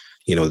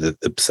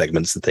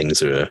segments and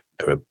things are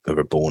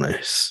a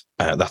bonus.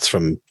 That's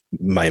from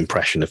my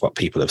impression of what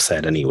people have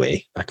said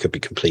anyway. I could be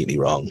completely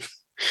wrong.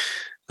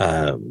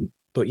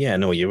 But yeah,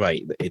 no, you're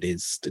right. It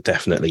is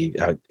definitely,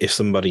 if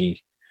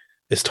somebody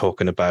is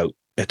talking about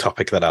a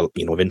topic that I,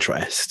 of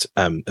interest,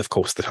 of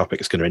course the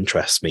topic is going to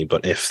interest me.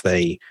 But if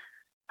they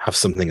have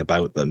something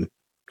about them,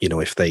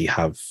 if they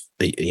have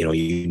a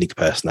unique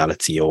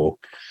personality or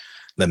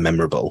they're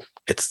memorable,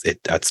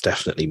 that's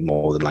definitely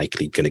more than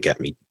likely going to get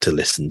me to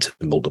listen to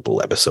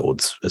multiple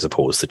episodes as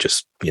opposed to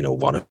just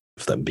one of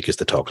them because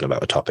they're talking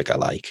about a topic I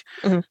like.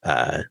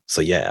 Mm-hmm.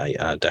 So yeah,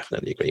 I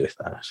definitely agree with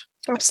that.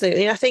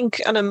 Absolutely. I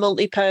think on a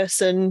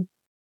multi-person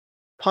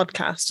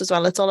podcast as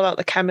well, it's all about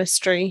the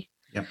chemistry.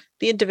 Yep.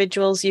 The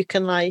individuals you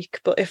can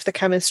like, but if the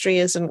chemistry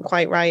isn't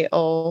quite right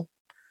or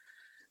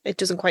it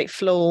doesn't quite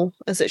flow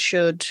as it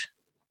should,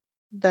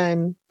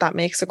 then that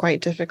makes it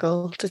quite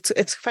difficult.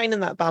 It's finding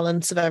that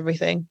balance of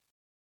everything.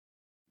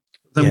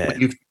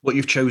 Then what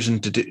you've chosen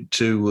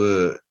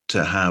to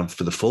have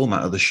for the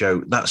format of the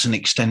show, that's an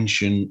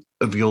extension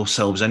of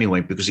yourselves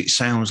anyway, because it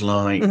sounds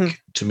like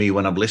to me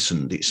when I've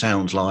listened, it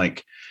sounds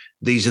like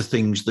these are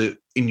things that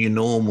in your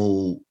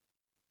normal,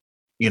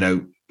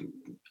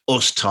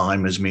 us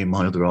time, as me and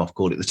my other half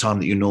call it, the time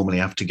that you normally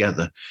have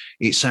together,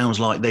 it sounds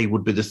like they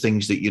would be the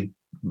things that you'd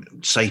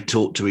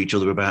talk to each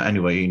other about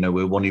anyway,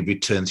 where one of you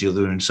turns to the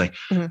other and say,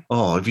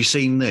 oh, have you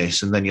seen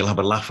this? And then you'll have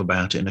a laugh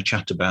about it and a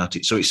chat about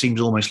it. So it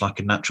seems almost like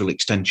a natural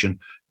extension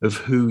of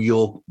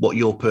what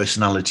your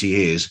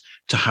personality is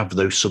to have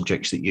those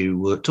subjects that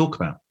you talk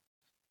about.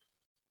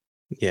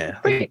 Yeah.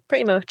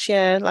 Pretty much,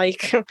 yeah.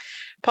 Like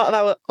part of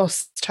our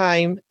us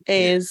time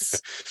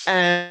is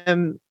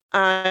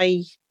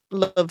I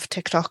love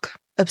TikTok,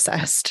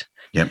 obsessed.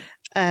 Yep.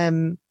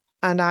 And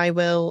I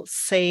will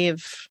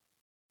save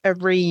a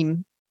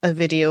ream of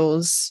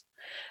videos.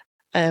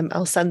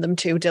 I'll send them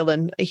to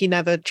Dylan. He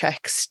never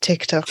checks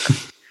TikTok.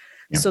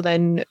 Yep. So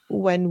then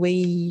when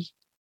we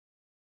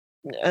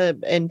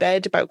in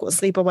bed about go to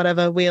sleep or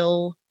whatever,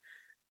 we'll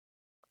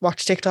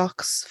watch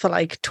TikToks for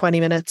like 20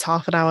 minutes,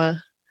 half an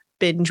hour,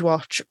 binge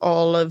watch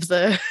all of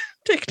the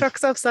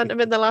TikToks I've sent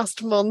him in the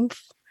last month,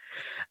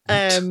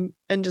 and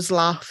just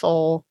laugh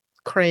or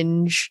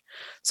cringe.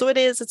 So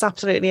it's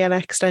absolutely an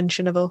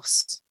extension of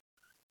us.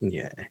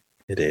 Yeah,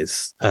 it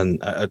is.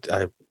 And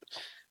I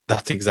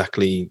that's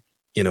exactly,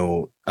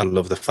 I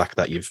love the fact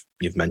that you've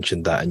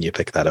mentioned that and you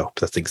picked that up.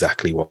 That's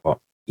exactly what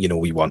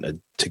we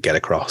wanted to get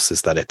across,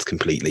 is that it's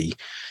completely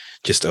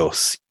just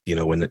us.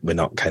 We're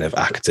not kind of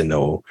acting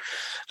or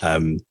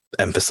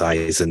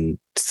emphasizing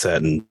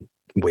certain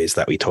ways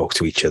that we talk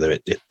to each other.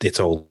 It's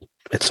all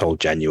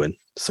genuine.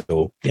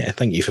 So yeah,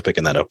 thank you for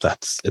picking that up.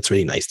 It's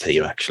really nice to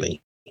hear,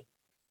 actually.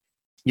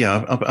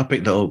 Yeah, I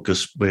picked that up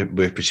because we're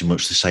pretty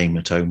much the same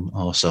at home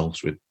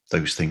ourselves with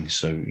those things.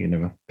 So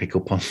I pick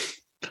up on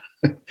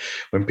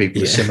when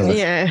people are similar.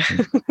 Yeah.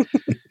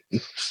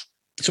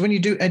 So when you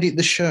do edit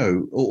the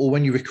show or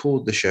when you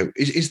record the show,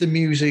 is the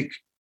music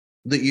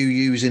that you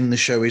use in the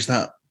show, is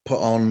that put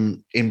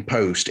on in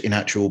post in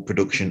actual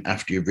production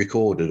after you've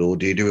recorded, or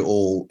do you do it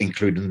all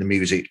including the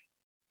music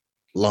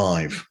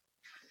live?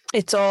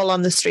 It's all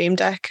on the Stream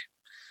Deck.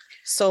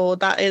 So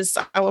that is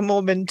our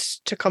moment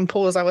to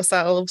compose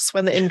ourselves.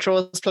 When the intro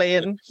is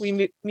playing,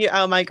 we mute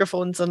our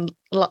microphones and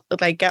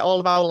like get all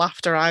of our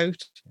laughter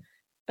out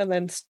and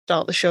then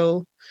start the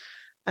show.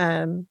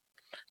 The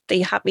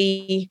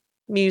happy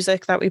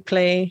music that we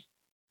play,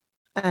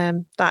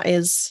 that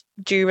is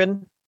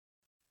during.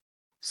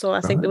 So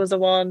I think there was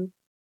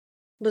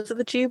was it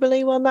the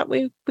Jubilee one that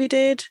we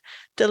did?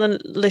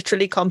 Dylan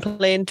literally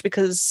complained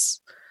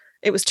because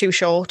it was too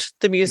short.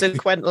 The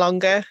music went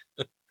longer.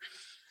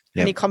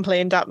 And he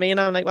complained at me,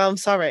 and I'm like, well, I'm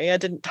sorry, I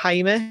didn't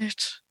time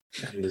it.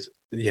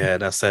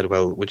 And I said,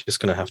 well, we're just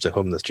going to have to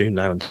hum this tune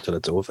now until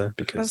it's over.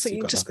 Because I was like,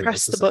 you just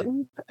press the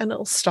button and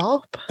it'll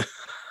stop.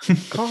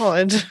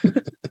 God.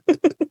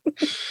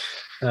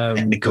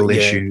 Technical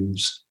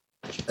issues.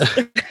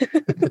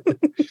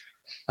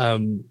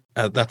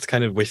 That's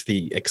kind of with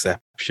the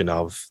exception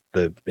of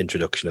the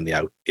introduction and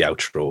the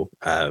outro.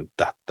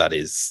 That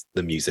is,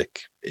 the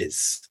music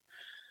is...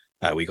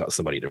 we got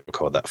somebody to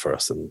record that for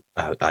us, and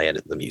I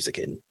edit the music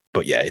in.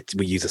 But yeah,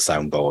 we use a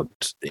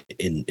soundboard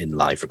in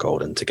live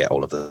recording to get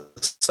all of the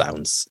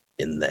sounds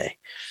in there.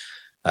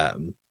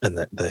 And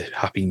the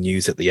happy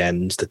news at the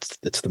end,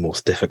 that's the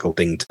most difficult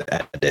thing to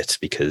edit,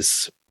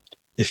 because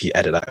if you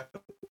edit out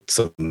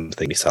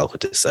something, yourself a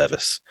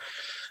disservice.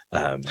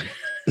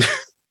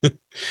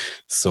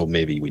 So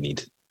maybe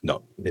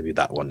maybe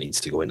that one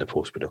needs to go into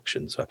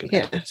post-production so I can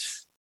edit.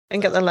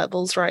 And get the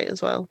levels right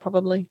as well,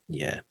 probably.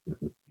 Yeah.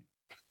 Mm-hmm.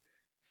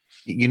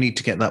 You need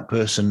to get that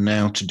person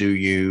now to do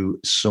you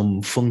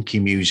some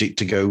funky music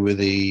to go with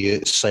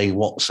the say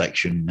what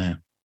section now.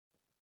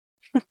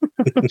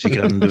 So you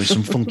can have them doing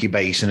some funky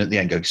bass and at the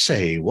end go,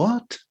 say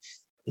what?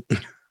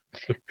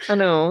 I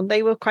know.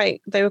 They were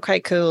quite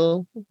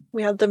cool.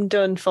 We had them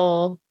done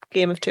for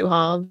Game of Two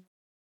Halves.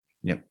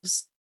 Yep.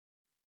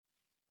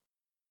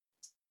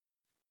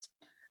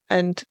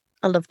 And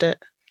I loved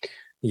it.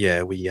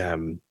 Yeah, we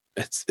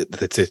it's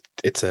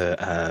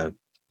a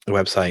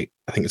website.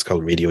 I think it's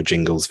called Radio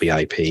Jingles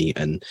VIP,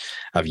 and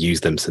I've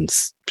used them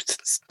since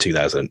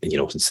 2000.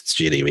 Since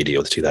GD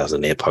Radio, the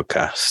 2008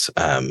 podcast.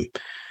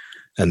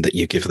 And that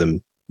you give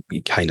them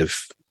kind of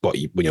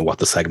what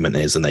the segment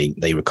is, and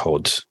they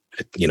record.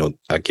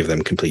 I give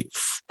them complete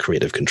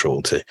creative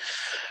control to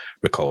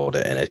record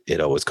it, and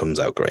it always comes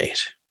out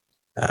great.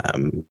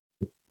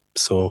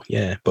 So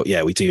yeah, but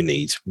yeah, we do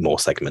need more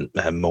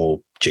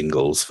more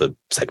jingles for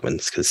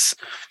segments, because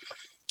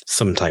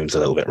sometimes a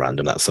little bit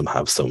random that some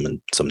have, some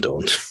and some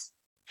don't.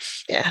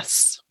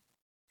 Yes.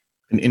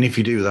 And if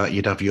you do that,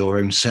 you'd have your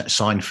own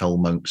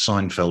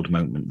Seinfeld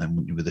moment then,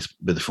 wouldn't you, with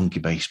the funky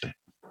bass bit?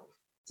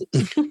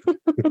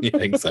 Yeah,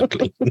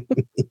 exactly.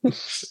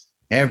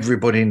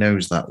 Everybody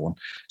knows that one.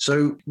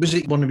 So was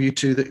it one of you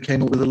two that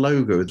came up with the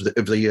logo of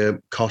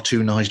the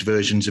cartoonized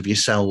versions of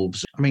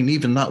yourselves? I mean,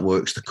 even that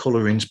works. The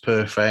coloring's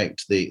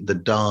perfect, the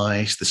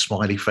dice, the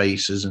smiley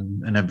faces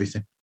and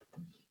everything.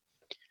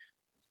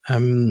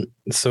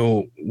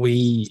 So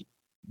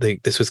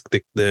this was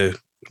the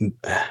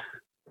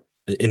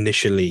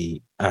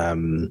initially,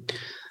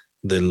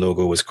 the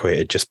logo was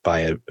created just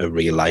by a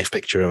real life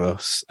picture of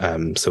us.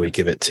 So we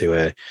give it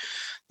to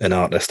an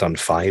artist on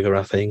Fiverr,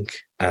 I think,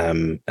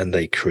 and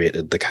they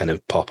created the kind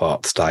of pop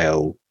art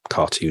style,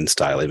 cartoon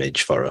style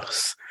image for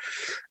us.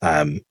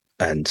 And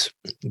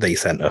they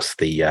sent us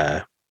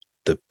the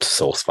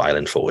source file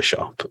in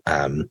Photoshop.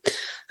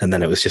 And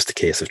then it was just a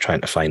case of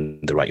trying to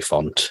find the right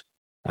font,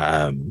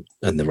 and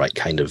the right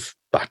kind of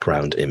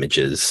background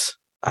images,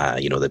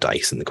 the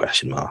dice and the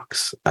question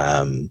marks.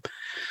 And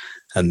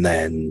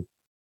then,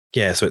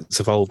 yeah, so it's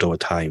evolved over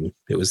time.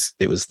 It was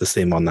the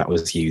same one that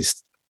was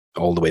used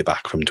all the way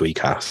back from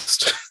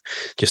Dweecast,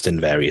 just in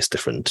various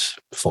different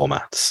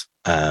formats.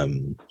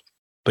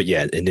 But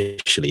yeah,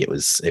 initially it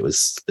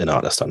was an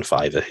artist on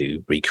Fiverr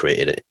who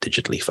recreated it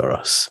digitally for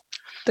us.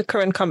 The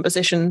current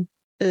composition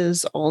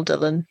is all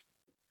Dylan.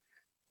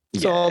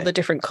 So Yeah. all the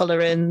different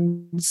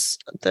colorings,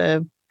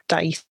 the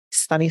dice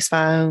that he's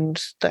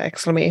found, the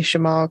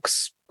exclamation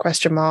marks,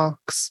 question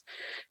marks,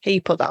 he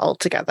put that all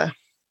together.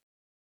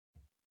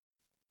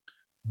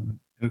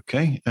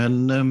 Okay.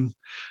 And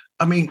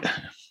I mean,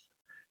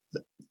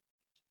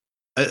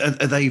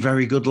 are they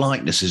very good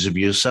likenesses of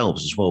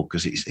yourselves as well?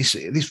 Because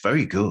it's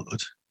very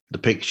good, the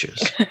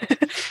pictures.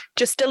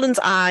 Just Dylan's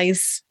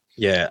eyes.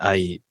 Yeah,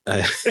 I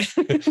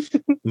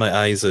my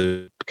eyes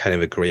are kind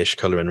of a greyish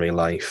color in real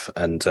life,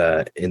 and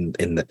on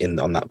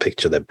that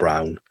picture they're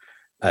brown.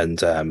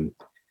 And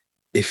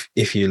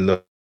if you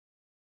look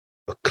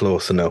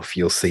close enough,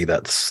 you'll see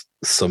that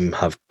some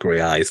have grey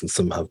eyes and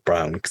some have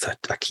brown, because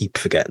I keep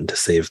forgetting to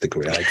save the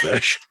grey-eyed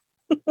version.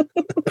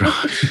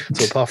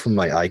 So apart from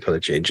my eye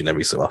color changing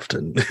every so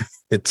often,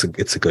 it's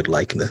a good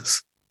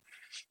likeness.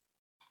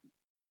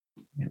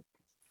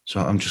 So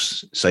I'm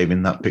just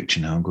saving that picture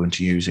now. I'm going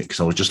to use it because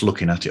I was just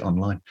looking at it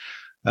online.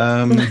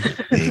 There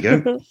you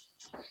go.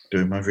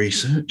 Doing my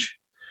research.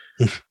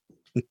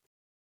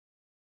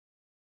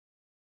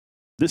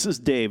 This is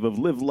Dave of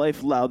Live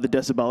Life Loud, the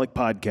Decibelic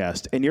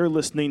podcast, and you're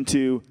listening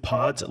to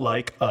Pods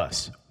Like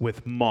Us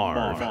with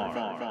Marv.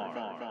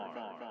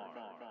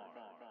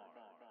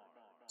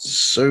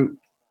 So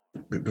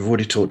we've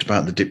already talked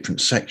about the different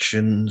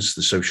sections,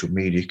 the social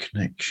media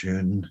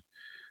connection.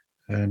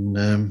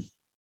 And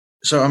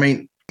so, I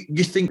mean,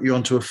 you think you're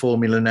onto a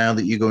formula now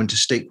that you're going to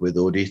stick with,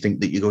 or do you think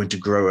that you're going to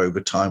grow over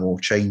time or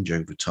change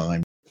over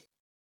time?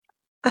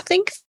 I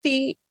think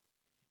the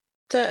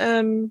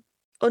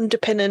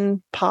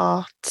underpinning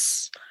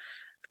parts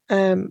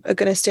are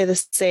going to stay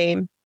the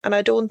same. And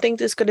I don't think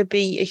there's going to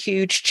be a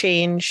huge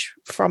change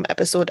from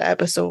episode to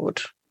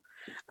episode.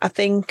 I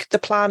think the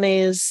plan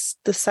is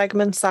the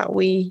segments that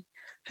we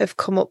have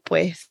come up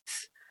with,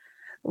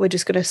 we're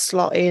just going to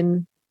slot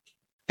in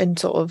and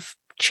sort of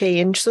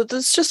change. So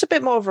there's just a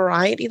bit more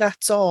variety,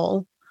 that's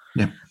all.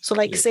 Yeah. So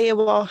like Say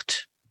What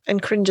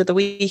and Cringe of the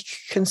Week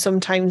can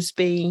sometimes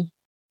be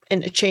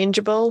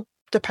interchangeable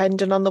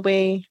depending on the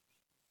way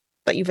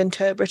that you've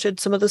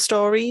interpreted some of the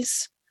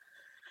stories.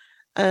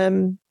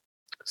 So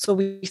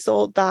we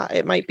thought that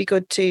it might be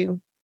good to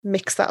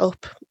mix that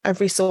up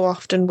every so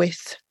often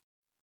with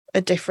a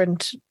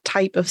different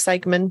type of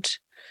segment,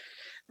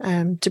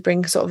 to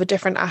bring sort of a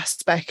different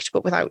aspect,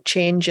 but without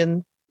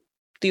changing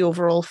the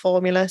overall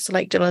formula. So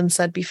like Dylan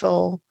said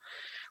before,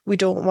 we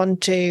don't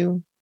want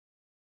to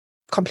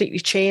completely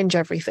change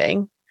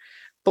everything,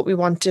 but we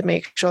want to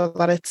make sure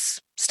that it's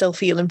still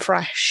feeling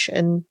fresh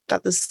and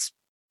that there's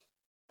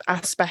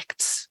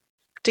aspects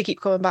to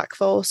keep coming back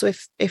for. So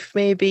if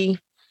maybe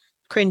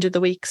Cringe of the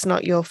Week's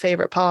not your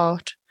favourite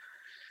part,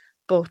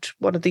 but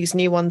one of these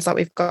new ones that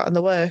we've got in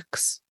the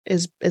works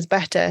is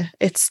better,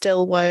 it's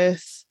still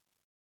worth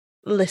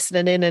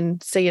listening in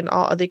and seeing,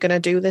 are they going to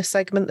do this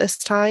segment this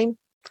time?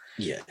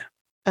 Yeah.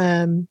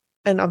 And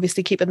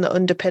obviously keeping the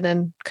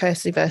underpinning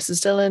Kirsty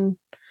versus Dylan.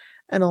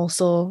 And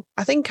also,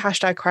 I think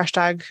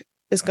 #hashtag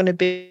is going to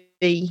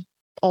be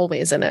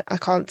always in it. I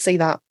can't see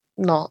that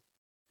not.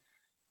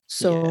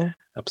 So Yeah,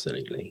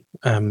 absolutely.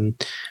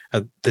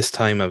 At this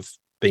time, I've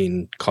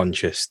been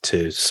conscious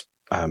to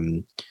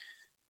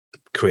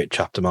create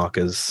chapter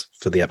markers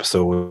for the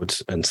episode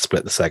and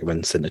split the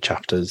segments into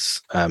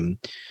chapters.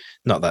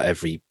 Not that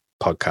every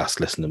podcast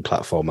listening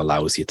platform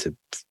allows you to,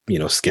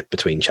 skip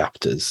between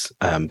chapters,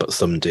 but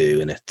some do,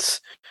 and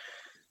it's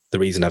the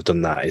reason I've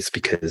done that is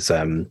because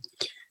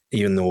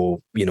even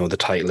though, you know, the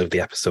title of the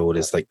episode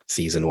is like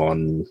season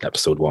 1,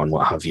 episode 1,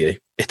 what have you,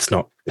 it's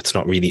not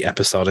really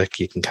episodic.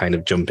 You can kind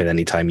of jump in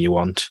anytime you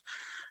want.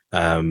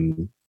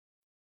 And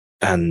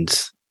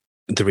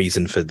the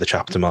reason for the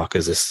chapter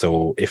markers is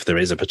so if there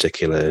is a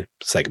particular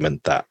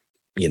segment that,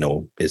 you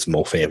know, is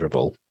more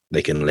favorable,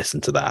 they can listen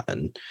to that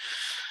and,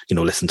 you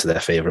know, listen to their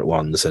favorite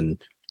ones.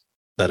 And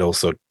that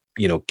also,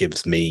 you know,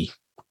 gives me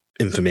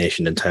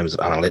information in terms of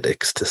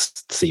analytics to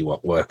see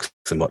what works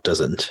and what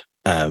doesn't.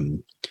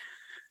 And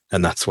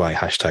that's why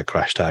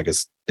 #CrashTag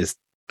is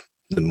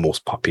the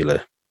most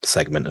popular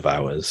segment of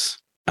ours.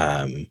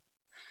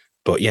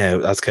 But yeah,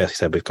 as Kirsty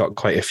said, we've got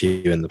quite a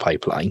few in the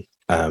pipeline.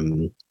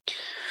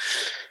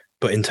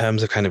 But in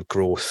terms of kind of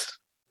growth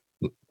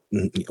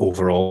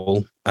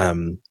overall, I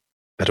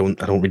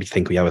don't really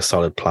think we have a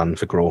solid plan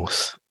for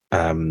growth.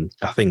 I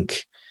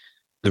think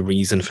the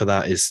reason for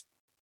that is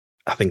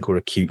I think we're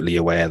acutely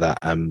aware that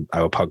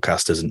our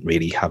podcast doesn't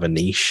really have a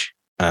niche.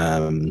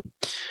 And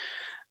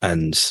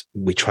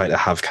we try to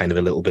have kind of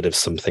a little bit of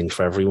something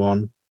for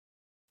everyone.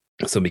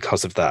 So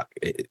because of that,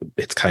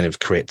 it kind of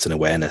creates an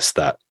awareness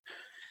that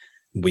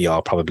we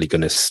are probably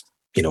going to,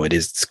 you know,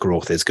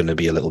 growth is going to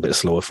be a little bit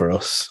slower for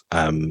us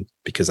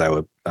because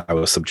our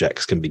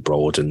subjects can be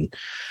broad, and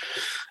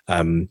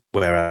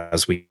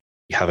whereas we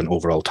have an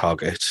overall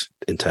target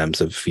in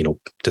terms of, you know,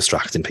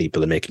 distracting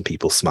people and making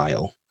people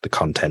smile, the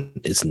content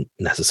isn't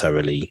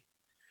necessarily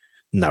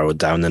narrowed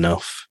down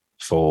enough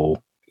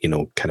for, you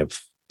know, kind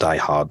of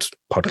diehard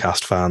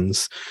podcast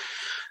fans.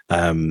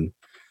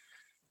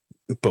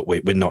 But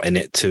we're not in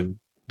it to,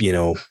 you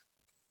know,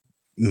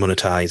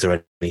 monetize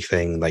or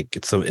anything. Like,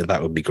 it's something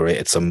that would be great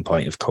at some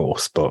point, of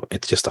course, but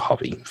it's just a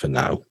hobby for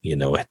now. You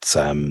know, it's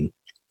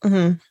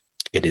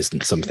it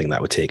isn't something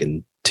that we're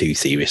taking too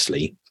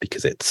seriously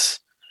because it's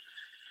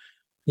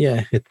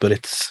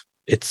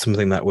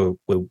something that we're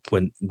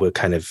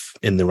kind of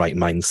in the right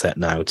mindset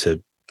now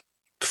to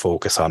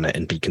focus on it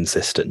and be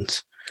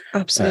consistent.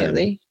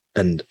 Absolutely.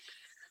 And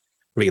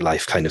real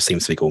life kind of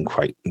seems to be going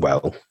quite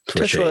well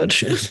for a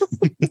change.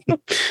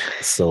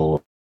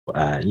 So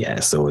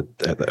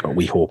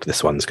we hope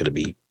this one's going to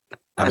be.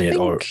 I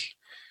think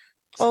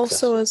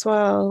also as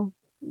well,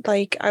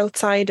 like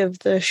outside of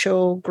the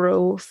show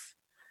growth,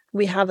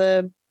 we have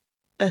a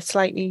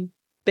slightly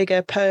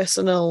bigger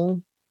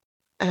personal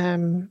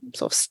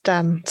sort of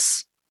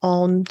stance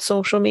on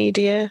social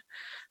media.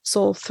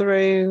 So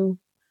through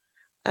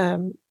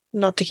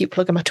not to keep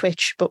plugging my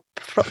Twitch, but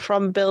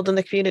from building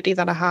the community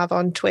that I have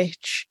on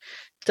Twitch,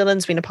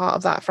 Dylan's been a part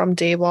of that from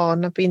day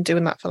one. I've been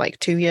doing that for like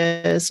 2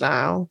 years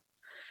now.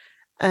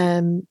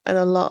 And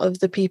a lot of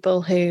the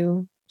people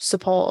who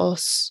support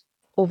us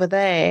over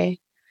there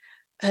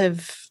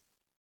have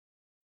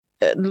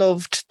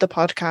loved the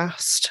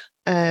podcast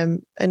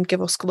and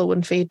give us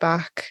glowing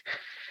feedback,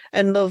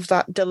 and love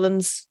that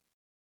Dylan's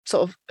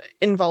sort of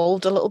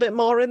involved a little bit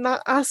more in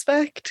that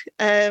aspect.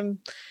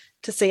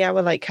 To see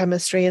our like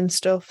chemistry and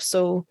stuff.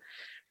 So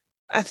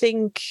I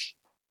think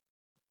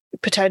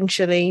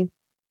potentially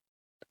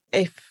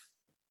if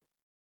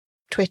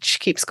Twitch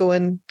keeps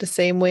going the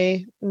same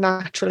way,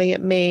 naturally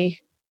it may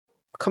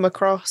come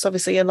across.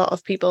 Obviously a lot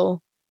of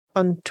people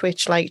on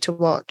Twitch like to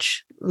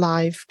watch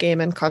live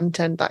gaming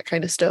content, that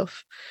kind of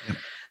stuff.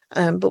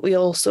 Yep. But we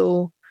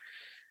also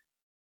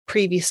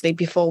previously,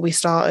 before we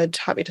started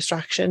Happy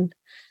Distraction,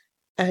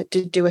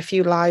 did do a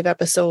few live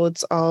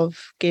episodes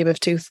of Game of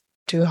Two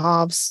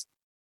Halves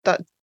that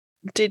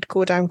did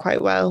go down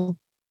quite well.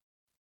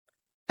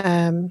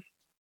 Probably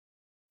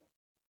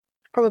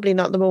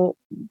not the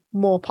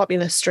more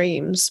popular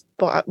streams,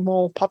 but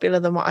more popular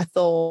than what I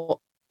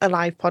thought a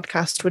live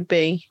podcast would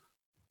be.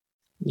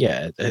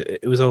 Yeah,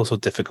 it was also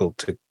difficult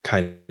to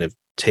kind of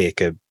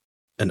take an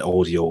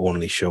audio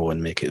only show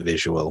and make it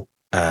visual.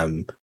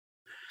 And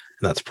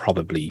that's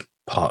probably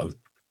part of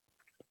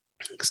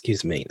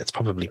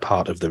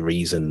the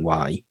reason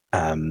why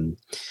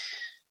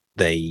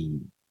they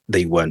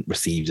weren't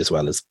received as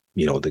well as,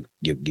 you know,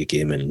 your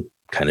gaming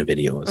kind of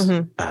videos.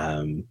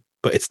 Mm-hmm.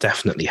 But it's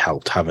definitely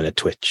helped having a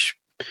Twitch.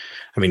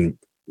 I mean,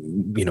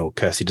 you know,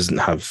 Kirsty doesn't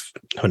have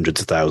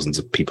hundreds of thousands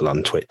of people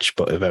on Twitch,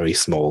 but a very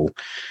small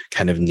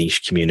kind of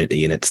niche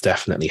community, and it's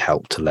definitely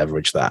helped to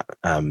leverage that.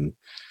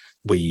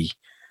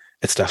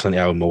 It's definitely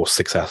our most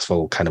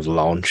successful kind of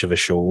launch of a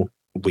show.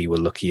 We were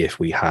lucky if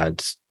we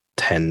had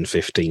 10,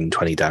 15,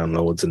 20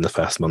 downloads in the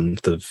first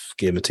month of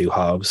Game of Two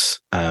Halves.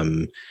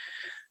 And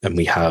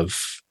we have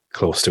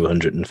close to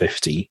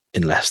 150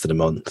 in less than a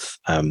month.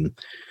 And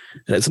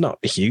it's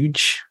not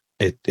huge.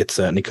 It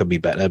certainly could be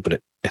better,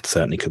 but it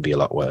certainly could be a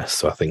lot worse.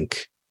 So I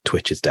think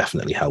Twitch has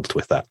definitely helped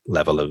with that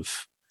level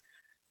of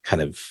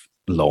kind of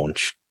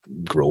launch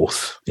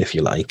growth, if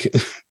you like.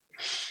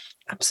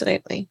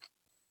 Absolutely.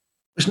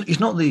 It's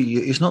not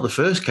the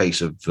first case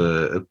of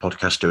a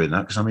podcast doing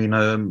that, because I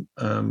mean,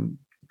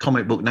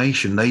 Comic Book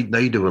Nation,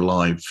 they do a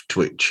live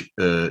Twitch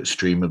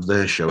stream of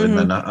their show, and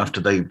then after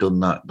they've done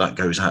that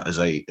goes out as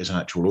an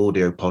actual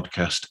audio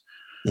podcast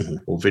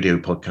or video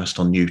podcast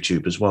on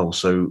YouTube as well.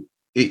 So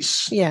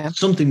it's Yeah.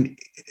 something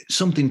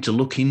to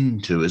look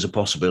into as a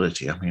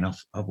possibility. I mean,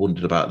 I've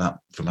wondered about that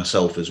for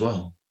myself as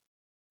well.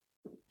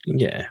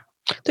 Yeah.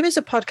 There is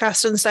a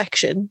podcasting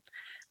section,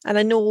 and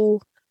I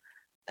know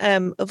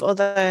of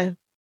other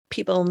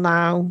people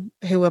now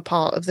who are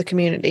part of the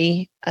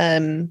community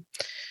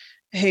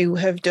who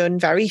have done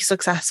very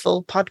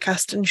successful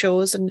podcasting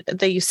shows, and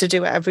they used to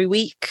do it every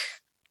week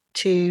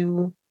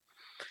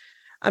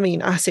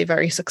I say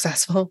very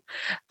successful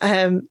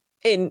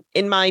in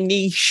my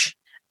niche.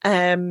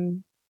 They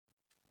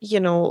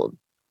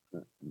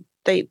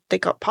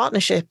got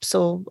partnerships,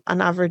 so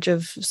an average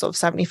of sort of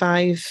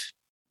 75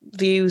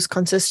 views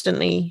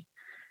consistently,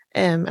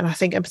 and I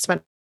think it's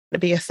meant to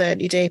be a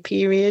 30-day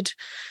period,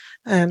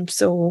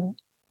 so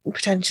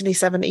potentially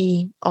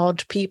 70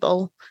 odd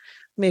people,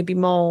 maybe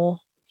more,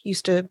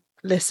 used to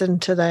listen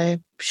to their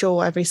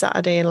show every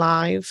Saturday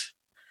live.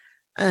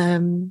 I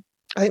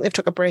think they've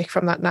took a break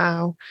from that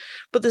now,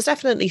 but there's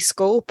definitely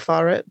scope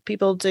for it.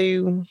 People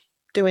do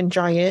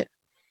enjoy it.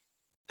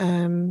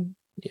 Yeah.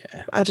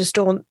 I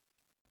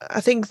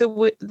think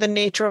the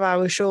nature of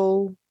our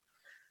show,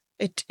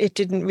 it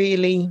didn't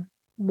really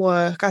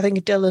work. I think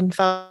Dylan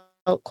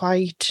felt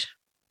quite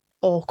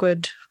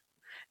awkward.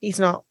 He's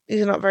not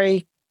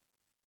very,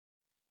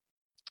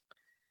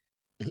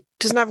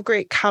 doesn't have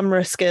great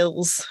camera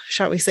skills,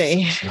 shall we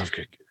say?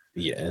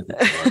 Yeah,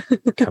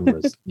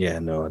 cameras. Yeah,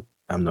 no,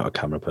 I'm not a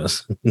camera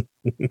person.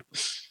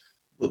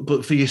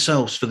 But for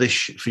yourselves,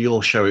 for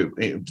your show,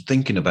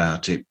 thinking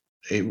about it,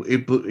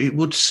 it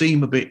would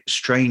seem a bit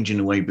strange in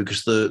a way,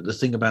 because the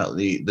thing about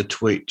the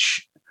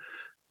Twitch,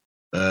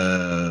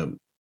 the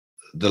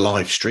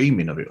live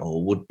streaming of it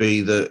all would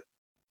be that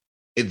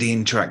the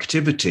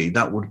interactivity,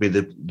 that would be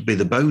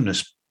the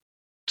bonus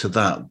to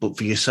that. But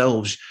for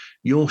yourselves,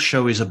 your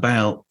show is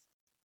about,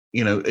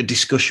 a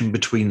discussion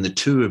between the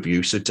two of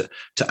you. So to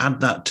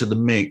add that to the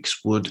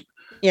mix would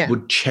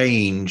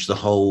change the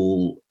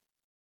whole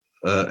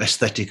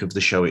aesthetic of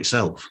the show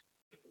itself.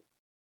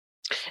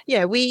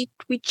 Yeah, we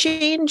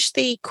changed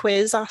the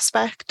quiz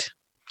aspect.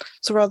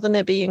 So rather than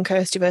it being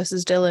Kirsty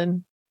versus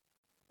Dylan,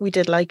 we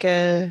did like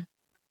a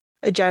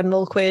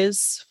general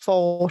quiz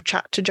for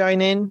chat to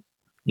join in.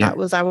 Yeah. That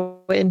was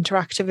our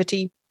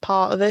interactivity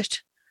part of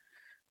it.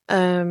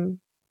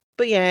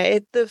 But yeah,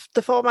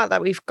 the format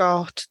that we've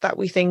got that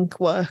we think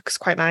works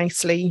quite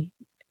nicely,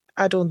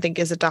 I don't think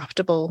is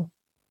adaptable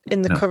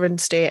in the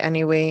current state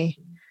anyway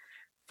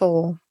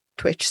for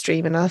Twitch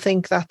streaming. I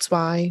think that's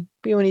why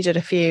we only did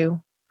a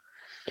few.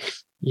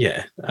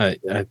 Yeah, I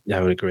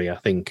would agree. I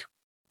think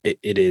it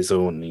is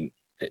only,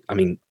 I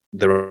mean,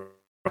 there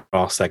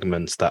are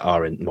segments that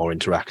are more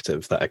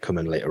interactive that are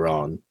coming later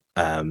on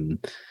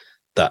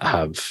that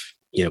have,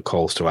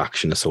 calls to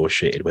action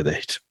associated with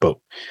it. But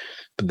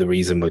the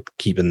reason we're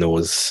keeping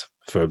those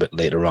for a bit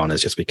later on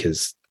is just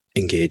because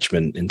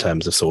engagement in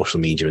terms of social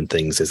media and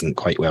things isn't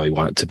quite where we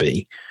want it to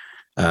be.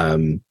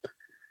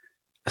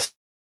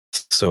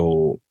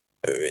 So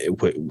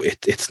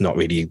it's not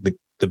really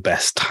the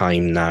best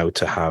time now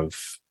to have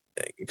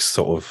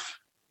sort of,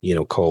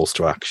 calls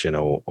to action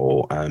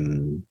or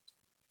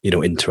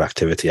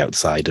interactivity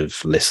outside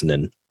of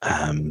listening.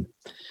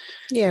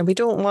 Yeah, we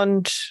don't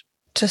want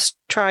to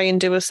try and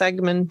do a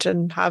segment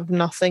and have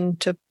nothing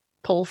to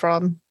pull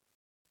from.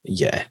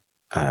 Yeah.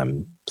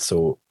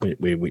 So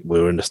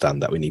we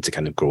understand that we need to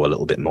kind of grow a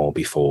little bit more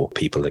before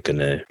people are going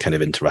to kind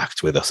of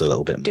interact with us a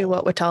little bit more. Do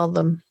what we tell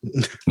them.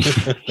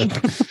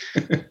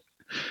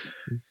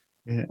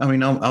 Yeah, I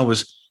mean,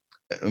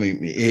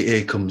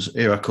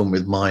 here I come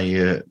with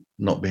my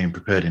not being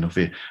prepared enough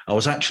here. I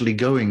was actually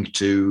going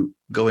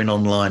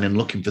online and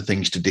looking for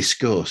things to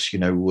discuss,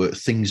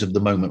 things of the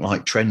moment,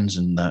 like trends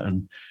and that.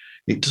 And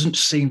it doesn't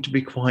seem to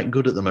be quite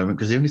good at the moment,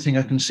 because the only thing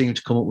I can seem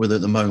to come up with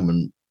at the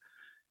moment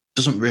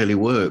doesn't really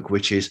work,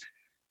 which is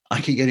I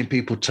keep getting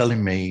people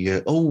telling me,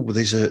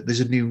 there's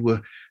a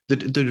new, they're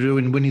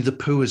doing Winnie the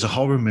Pooh as a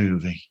horror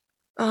movie.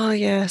 Oh,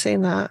 yeah, I've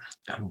seen that.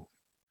 Oh.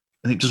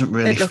 And it doesn't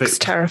really fit. It looks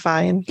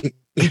terrifying.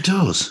 It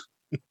does.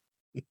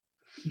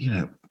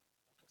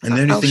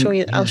 And I'll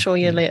show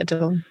you later,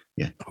 Dylan.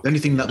 Yeah. The only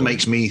thing that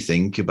makes me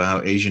think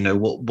about is,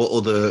 what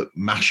other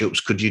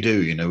mashups could you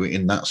do,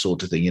 in that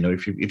sort of thing?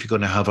 If you're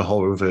going to have a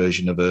horror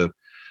version of a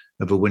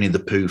Winnie the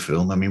Pooh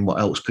film, I mean, what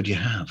else could you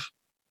have?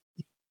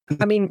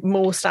 I mean,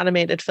 most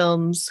animated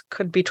films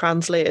could be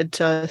translated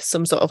to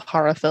some sort of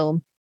horror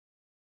film.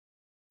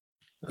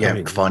 Yeah,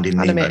 Finding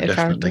Nemo,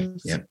 definitely.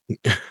 Characters.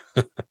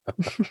 Yeah.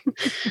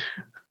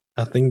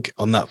 I think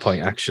on that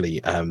point,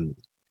 actually, I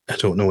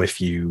don't know if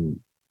you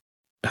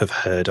have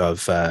heard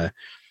of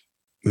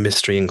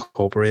Mystery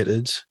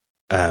Incorporated,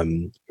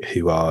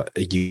 who are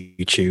a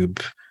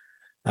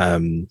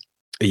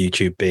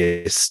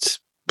YouTube-based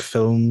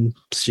film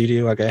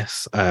studio, I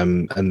guess,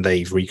 and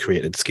they've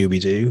recreated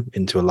Scooby-Doo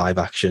into a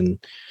live-action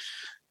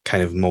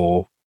kind of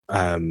more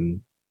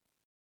kind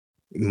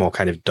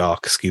of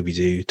dark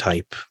Scooby-Doo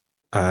type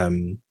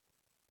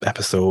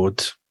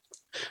episode.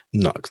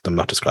 I'm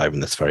not describing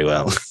this very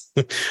well,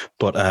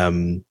 but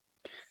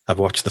I've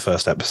watched the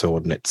first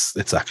episode and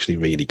it's actually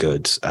really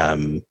good.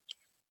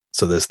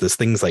 So there's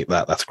things like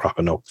that that's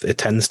cropping up. It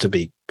tends to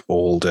be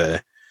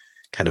older,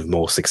 kind of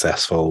more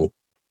successful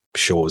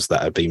shows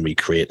that are being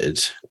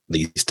recreated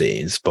these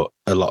days, but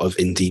a lot of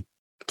indie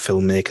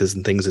filmmakers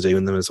and things are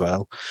doing them as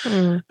well,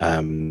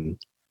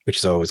 which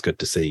is always good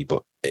to see.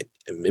 But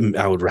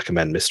I would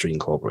recommend Mystery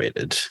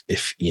Incorporated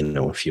if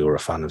you're a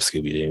fan of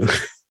Scooby-Doo.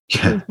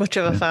 Yeah. Much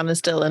of a fan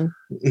is Dylan.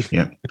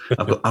 Yeah,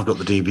 I've got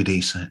the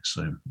DVD set,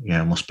 so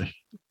yeah, it must be.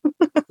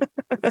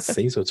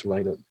 See, so it's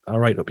right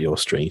up your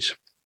street.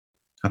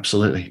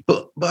 Absolutely,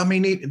 but I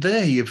mean,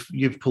 there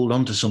you've pulled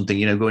onto something,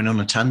 going on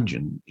a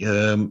tangent.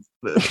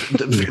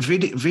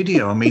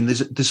 Video. I mean,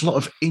 there's a lot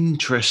of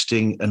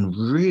interesting and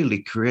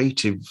really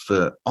creative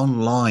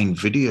online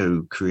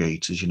video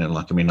creators.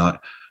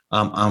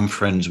 I'm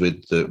friends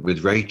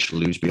with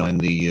Rachel, who's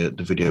behind the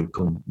video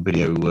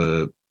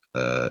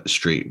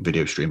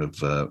stream of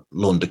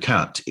Launda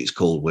Cat, it's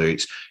called, where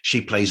she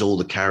plays all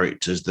the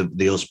characters,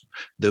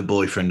 the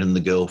boyfriend and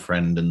the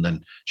girlfriend, and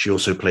then she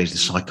also plays the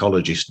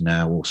psychologist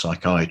now, or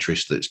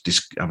psychiatrist,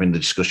 that's having the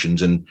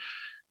discussions. And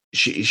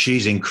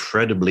she's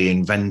incredibly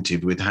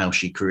inventive with how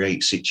she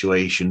creates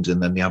situations,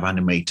 and then they have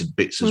animated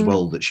bits as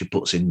well that she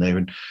puts in there.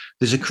 And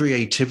there's a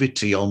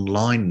creativity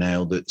online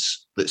now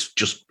that's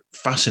just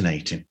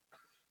fascinating.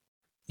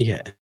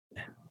 Yeah.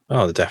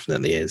 Oh, there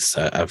definitely is.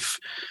 It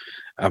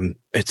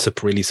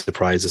really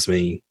surprises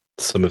me,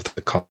 some of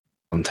the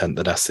content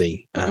that I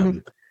see.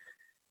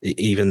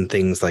 Even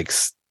things like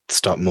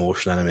stop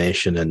motion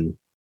animation, and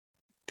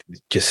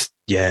just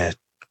there's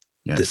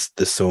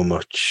so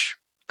much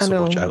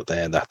out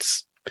there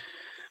that's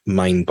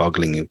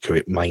mind-bogglingly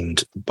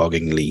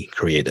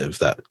creative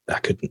that I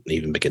couldn't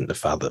even begin to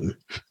fathom.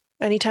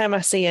 Anytime I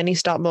see any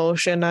stop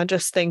motion, I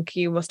just think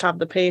you must have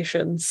the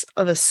patience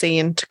of a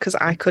saint, because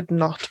I could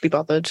not be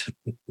bothered.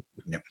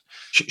 Yeah.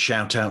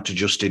 Shout out to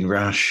Justin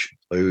Rash,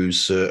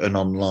 who's an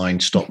online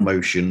stop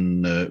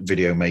motion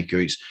video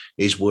maker.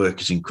 His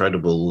work is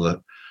incredible.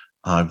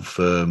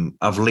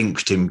 I've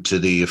linked him to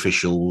the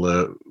official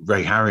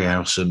Ray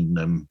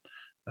Harryhausen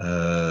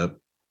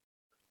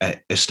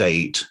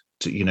estate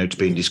to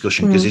be in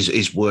discussion, because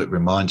his work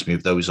reminds me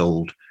of those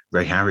old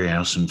Ray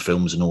Harryhausen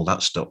films and all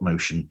that stop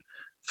motion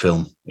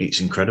film.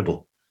 It's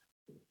incredible.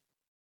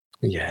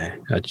 Yeah,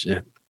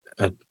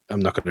 I'm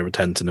not going to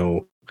pretend to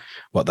know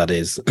what that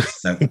is.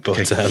 No,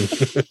 but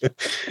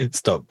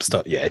stop.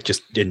 Yeah,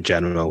 just in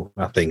general,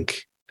 I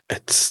think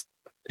it's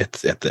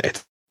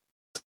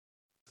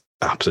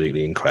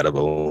absolutely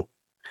incredible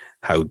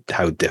how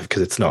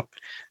because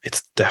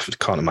it's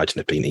definitely, can't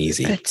imagine it being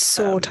easy. It's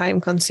so time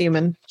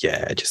consuming.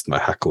 Yeah, just my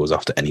hat goes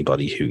off to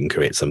anybody who can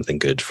create something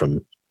good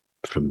from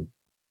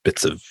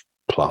bits of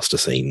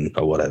plasticine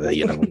or whatever,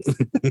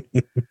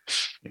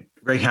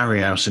 Ray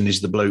Harryhausen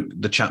is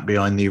the chap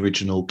behind the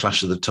original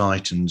Clash of the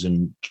Titans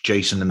and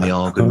Jason and the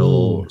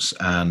Argonauts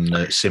and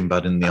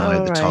Sinbad and the Eye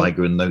of the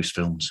Tiger and those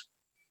films.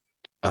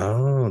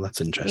 Oh, that's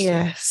interesting.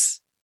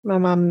 Yes. My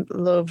mum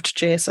loved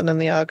Jason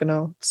and the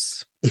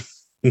Argonauts.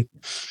 So,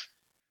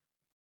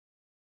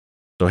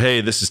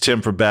 hey, this is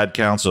Tim from Bad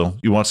Counsel.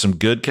 You want some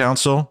good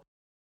counsel?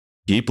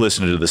 Keep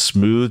listening to the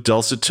smooth,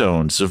 dulcet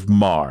tones of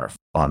Marv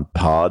on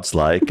Pods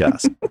Like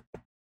Us.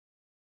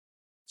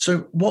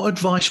 So what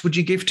advice would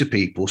you give to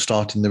people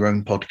starting their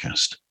own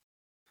podcast?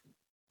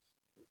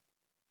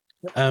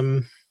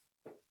 I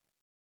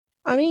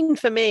mean,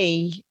 for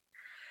me,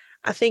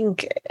 I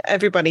think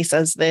everybody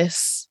says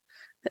this,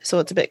 so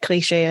it's a bit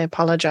cliche. I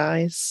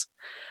apologize.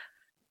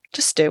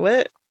 Just do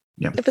it.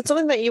 Yeah. If it's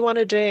something that you want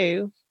to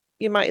do,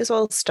 you might as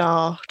well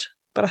start.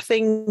 But I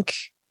think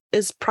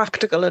as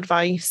practical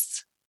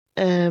advice,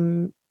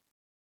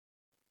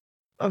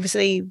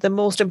 obviously the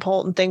most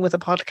important thing with a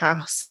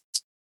podcast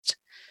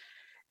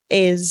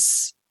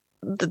is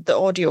the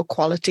audio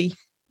quality,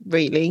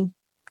 really.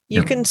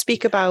 You can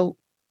speak about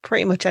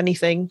pretty much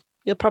anything.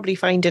 You'll probably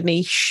find a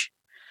niche.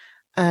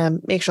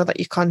 Make sure that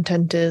your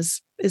content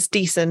is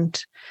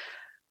decent,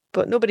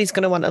 but nobody's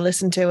going to want to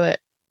listen to it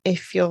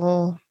if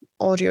your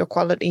audio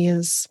quality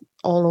is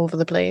all over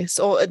the place,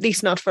 or at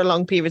least not for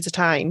long periods of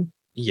time.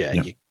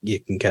 Yeah.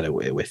 You can get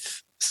away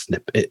with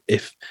snippet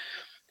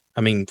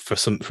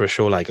for a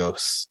show like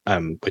us,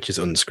 which is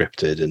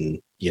unscripted,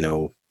 and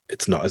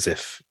it's not as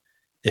if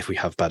we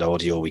have bad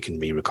audio we can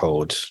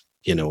re-record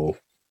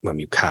when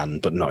we can,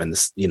 but not in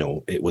this,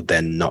 it would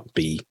then not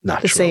be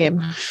natural. The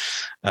same.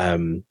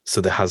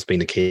 So there has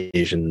been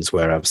occasions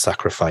where I've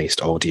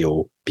sacrificed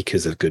audio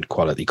because of good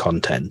quality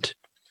content,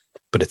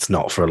 but it's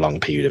not for a long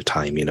period of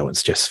time.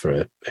 It's just for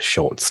a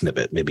short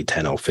snippet, maybe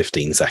 10 or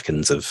 15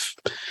 seconds of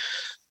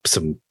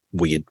some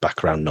weird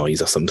background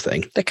noise or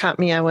something. The cat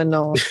meowing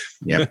noise.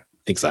 Yeah,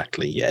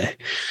 exactly. Yeah.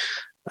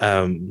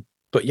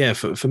 But yeah,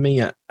 for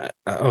me,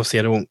 obviously,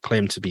 I don't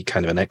claim to be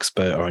kind of an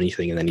expert or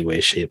anything in any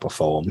way, shape, or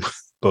form.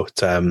 But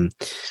the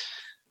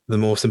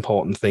most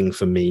important thing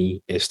for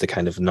me is to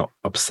kind of not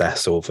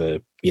obsess over,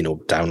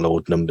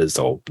 download numbers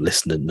or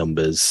listener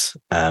numbers.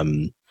 I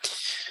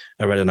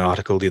read an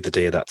article the other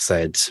day that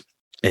said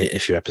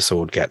if your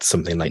episode gets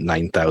something like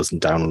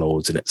 9,000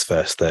 downloads in its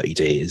first 30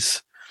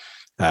 days,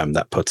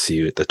 That puts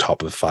you at the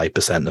top of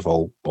 5% of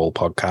all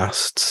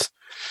podcasts.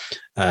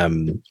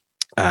 And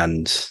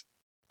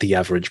the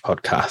average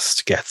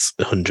podcast gets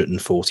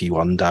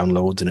 141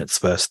 downloads in its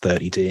first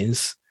 30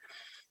 days.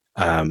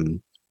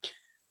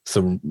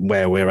 So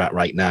where we're at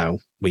right now,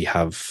 I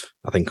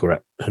think we're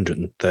at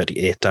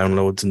 138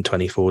 downloads in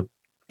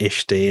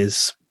 24-ish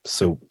days.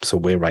 So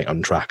we're right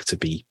on track to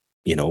be,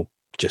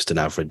 just an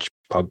average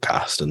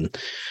podcast,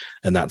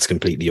 and that's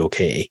completely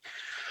okay.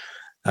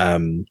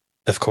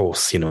 Of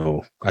course,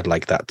 I'd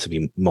like that to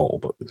be more,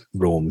 but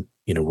Rome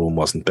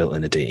wasn't built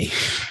in a day.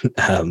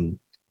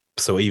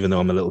 So even though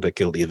I'm a little bit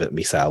guilty of it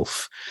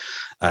myself,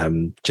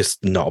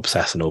 just not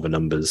obsessing over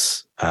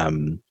numbers.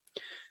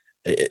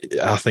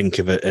 I think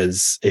of it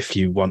as, if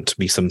you want to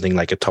be something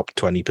like a top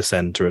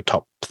 20% or a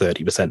top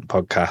 30%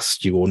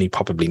 podcast, you only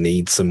probably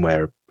need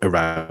somewhere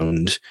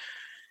around,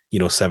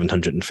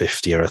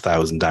 750 or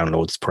 1,000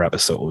 downloads per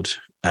episode.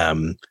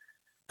 And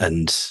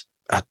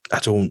I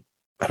don't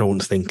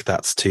think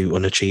that's too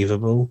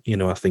unachievable.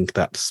 I think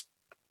that's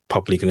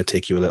probably going to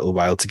take you a little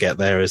while to get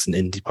there as an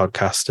indie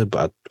podcaster,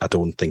 but I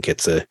don't think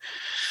it's a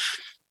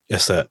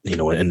certain,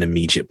 an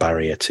immediate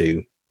barrier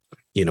to,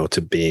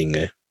 to being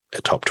a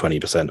top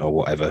 20% or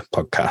whatever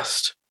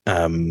podcast.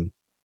 And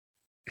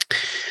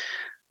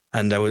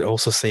I would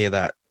also say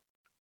that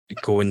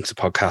go into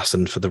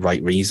podcasting for the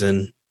right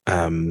reason.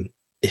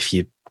 If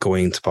you're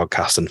going into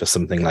podcasting for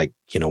something like,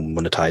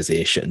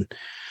 monetization,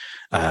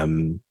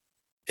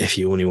 if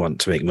you only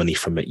want to make money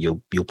from it,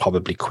 you'll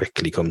probably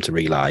quickly come to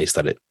realize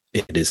that it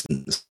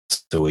isn't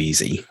so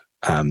easy.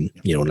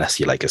 Unless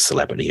you're like a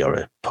celebrity or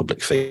a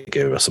public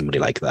figure or somebody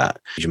like that,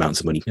 huge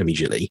amounts of money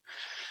immediately.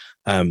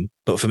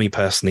 But for me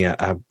personally,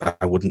 I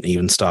wouldn't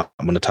even start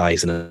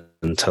monetizing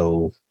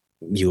until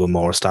you were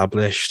more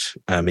established.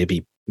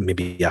 Maybe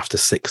after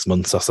 6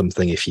 months or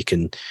something, if you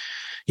can,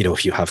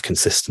 if you have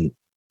consistent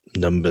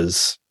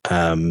numbers,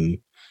 and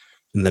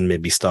then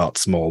maybe start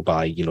small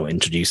by,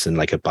 introducing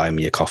like a buy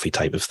me a coffee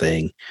type of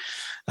thing,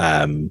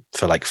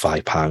 for like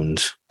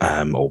 £5,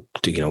 or,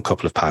 a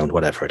couple of pounds,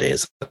 whatever it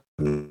is.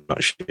 I'm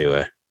not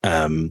sure.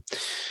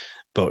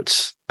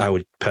 But I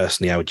would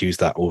use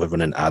that over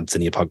running ads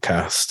in your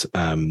podcast,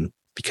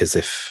 because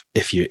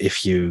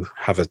if you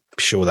have a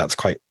show that's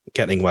quite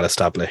getting well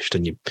established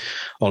and you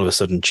all of a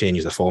sudden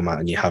change the format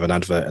and you have an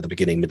advert at the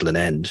beginning, middle, and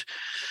end,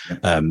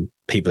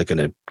 people are going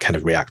to kind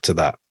of react to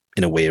that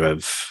in a way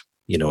of,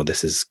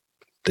 this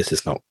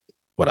is not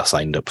what I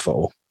signed up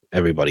for.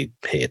 Everybody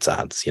hates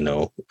ads,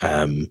 so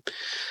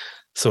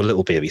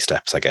little baby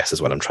steps, I guess,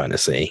 is what I'm trying to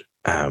say.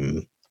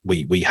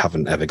 We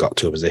haven't ever got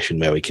to a position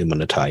where we can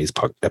monetize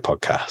a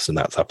podcast, and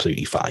that's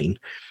absolutely fine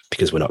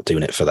because we're not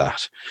doing it for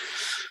that.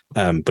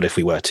 But if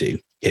we were to,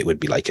 it would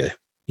be like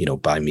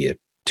buy me a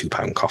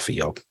 £2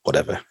 coffee or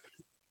whatever.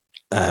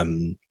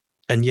 And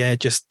yeah,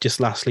 just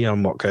lastly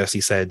on what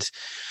Kirsty said,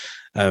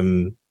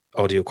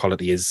 audio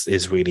quality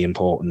is really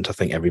important. I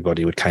think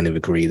everybody would kind of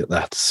agree that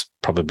that's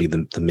probably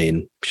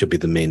should be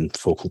the main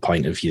focal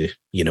point of your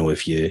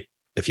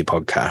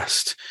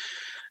podcast.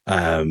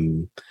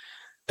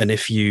 And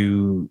if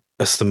you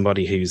are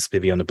somebody who's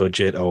maybe on a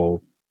budget,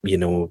 or,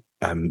 you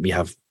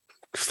have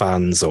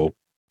fans or,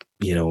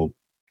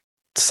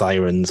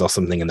 sirens or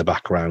something in the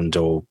background,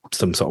 or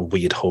some sort of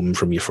weird hum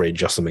from your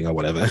fridge or something or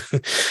whatever,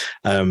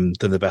 then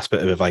the best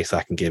bit of advice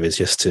I can give is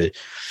just to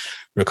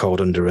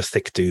record under a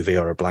thick duvet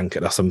or a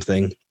blanket or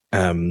something.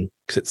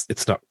 Because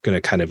it's not going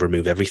to kind of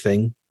remove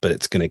everything, but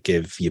it's going to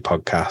give your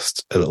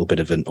podcast a little bit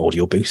of an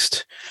audio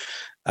boost.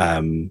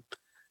 And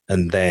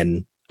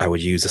then I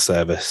would use a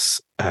service.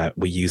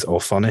 We use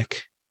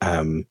Auphonic,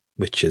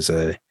 which is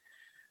a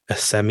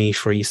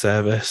semi-free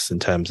service in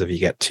terms of you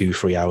get 2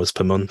 free hours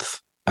per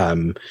month.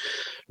 Run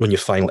your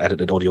final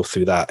edited audio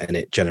through that, and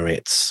it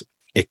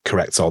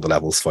corrects all the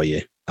levels for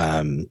you.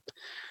 And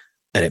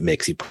it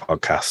makes your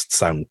podcast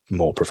sound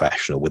more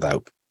professional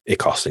without it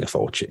costing a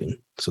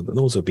fortune. So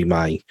those would be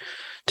my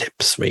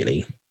tips,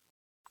 really.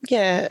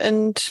 Yeah,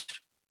 and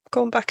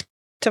going back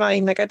to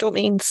mine, I don't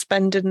mean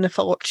spending a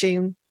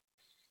fortune,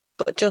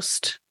 but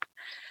just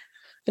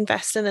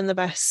investing in the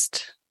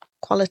best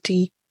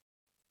quality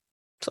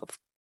sort of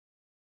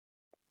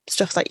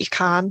stuff that you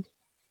can.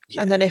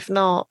 Yeah. And then if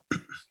not,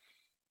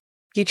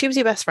 YouTube's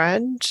your best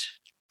friend.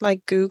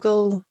 Like,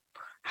 Google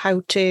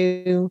how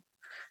to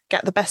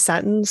get the best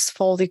settings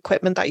for the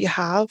equipment that you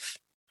have.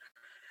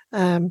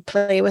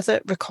 Play with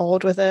it,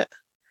 record with it,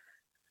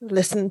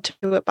 listen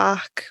to it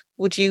back.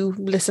 Would you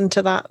listen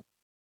to that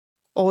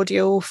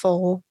audio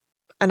for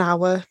an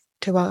hour,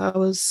 2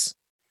 hours?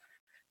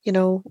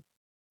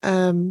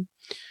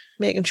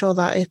 Making sure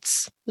that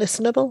it's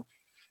listenable.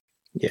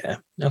 Yeah,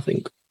 I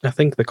think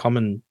the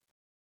common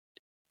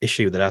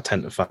issue that I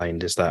tend to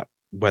find is that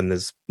when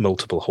there's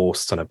multiple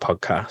hosts on a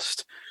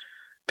podcast,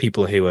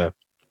 people who are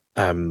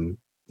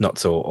not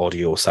so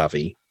audio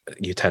savvy,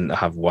 you tend to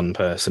have one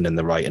person in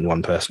the right and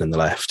one person in the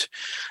left,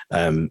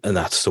 and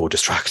that's so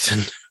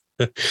distracting.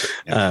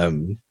 Yeah.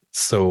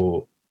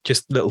 So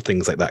just little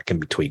things like that can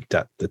be tweaked.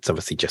 It's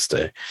obviously just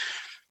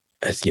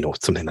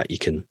something that you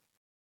can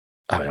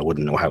I mean, I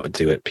wouldn't know how to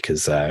do it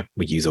because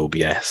we use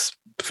OBS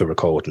for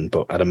recording,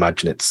 but I'd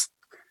imagine it's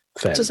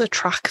fairly... It's just a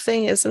track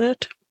thing, isn't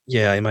it?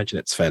 Yeah, I imagine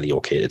it's fairly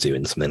okay to do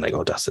in something like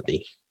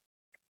Audacity.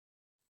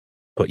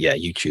 But yeah,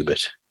 YouTube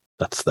it.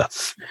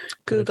 That's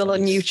Google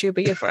and YouTube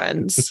are your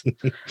friends.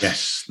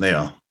 Yes, they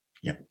are.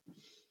 Yeah.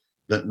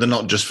 They're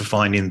not just for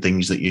finding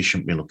things that you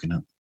shouldn't be looking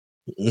at.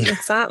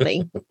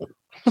 Exactly.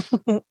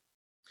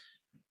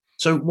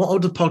 So what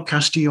other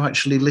podcasts do you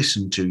actually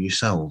listen to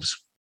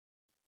yourselves?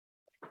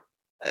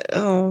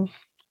 So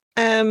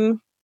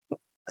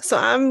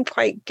I'm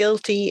quite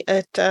guilty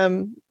at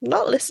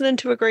not listening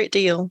to a great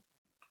deal.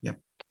 Yep.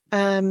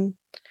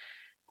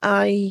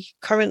 I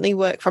currently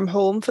work from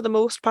home for the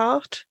most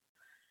part.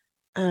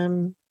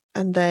 And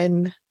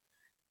then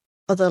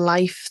other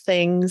life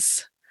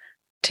things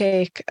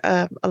take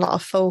a lot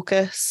of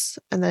focus,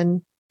 and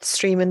then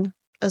streaming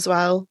as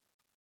well,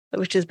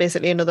 which is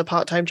basically another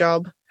part-time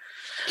job.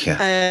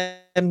 Yeah.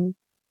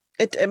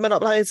 It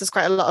monopolizes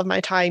quite a lot of my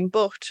time,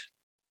 but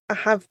I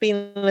have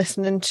been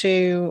listening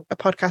to a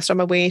podcast on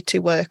my way to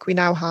work. We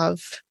now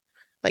have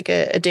like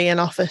a day in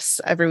office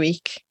every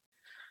week.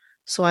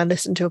 So I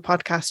listen to a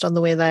podcast on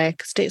the way there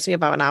because it takes me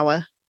about an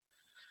hour.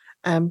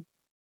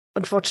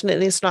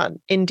 Unfortunately, it's not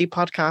an indie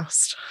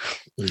podcast.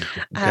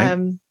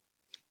 Okay.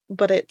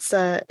 But it's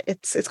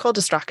called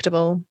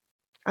Distractable.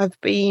 I've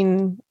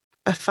been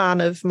a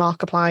fan of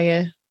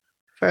Markiplier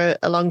for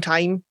a long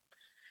time.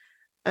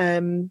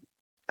 And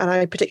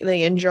I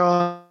particularly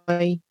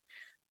enjoy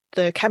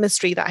the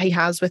chemistry that he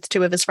has with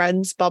two of his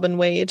friends, Bob and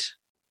Wade,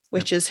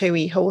 which is who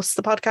he hosts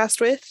the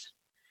podcast with.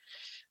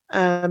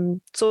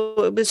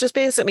 So it was just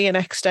basically an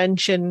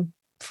extension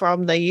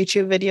from the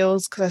YouTube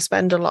videos because I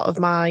spend a lot of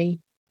my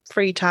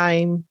free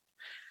time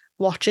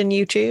watching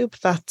YouTube.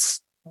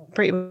 That's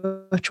pretty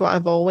much what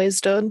I've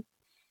always done.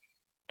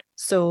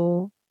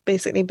 So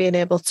basically being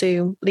able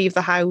to leave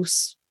the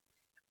house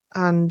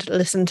and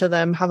listen to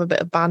them have a bit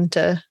of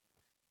banter,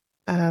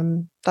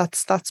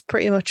 that's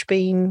pretty much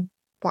been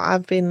what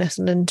I've been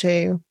listening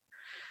to.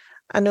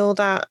 I know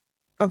that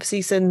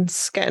obviously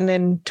since getting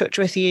in touch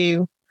with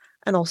you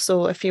and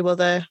also a few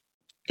other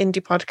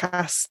indie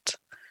podcast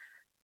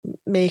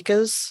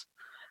makers,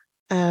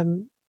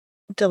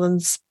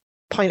 Dylan's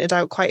pointed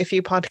out quite a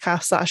few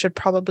podcasts that I should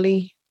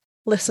probably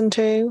listen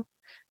to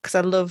because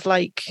I love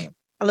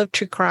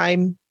true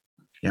crime.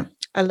 Yeah.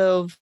 I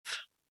love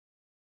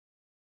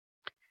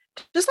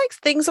just like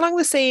things along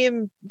the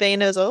same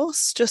vein as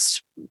us,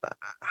 just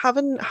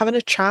having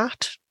a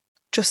chat,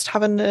 just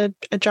having a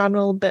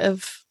general bit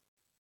of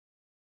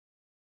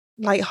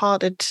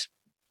lighthearted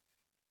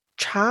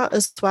chat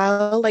as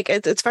well. Like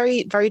it's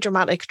very, very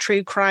dramatic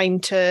true crime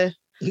to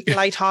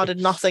lighthearted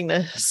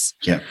nothingness.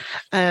 Yeah.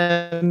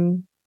 Yeah.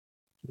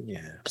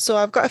 So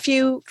I've got a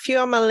few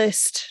on my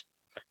list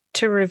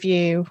to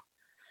review.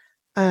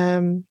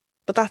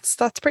 But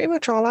that's pretty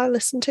much all I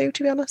listen to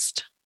be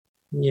honest.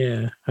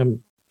 Yeah.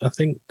 I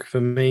think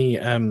for me,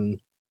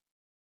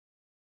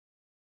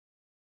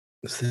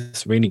 there's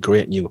this really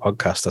great new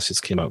podcast that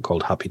just came out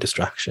called Happy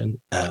Distraction.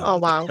 Oh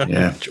wow.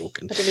 Yeah. I'm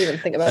joking. I didn't even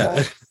think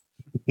about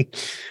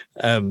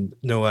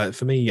that.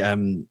 For me, I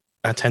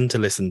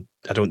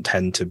don't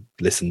tend to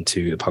listen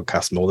to a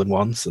podcast more than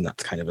once, and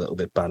that's kind of a little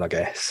bit bad, I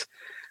guess.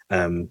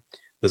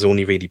 There's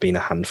only really been a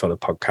handful of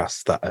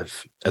podcasts that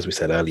have, as we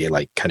said earlier,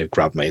 like kind of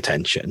grabbed my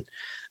attention.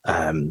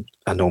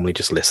 I normally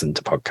just listen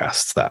to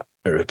podcasts that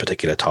are a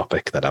particular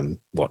topic that I'm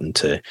wanting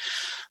to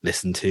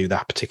listen to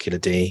that particular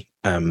day.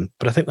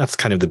 But I think that's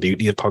kind of the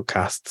beauty of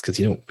podcasts because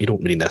you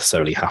don't really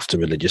necessarily have to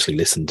religiously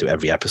listen to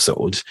every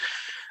episode,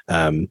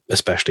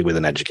 especially with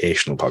an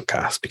educational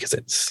podcast because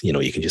it's,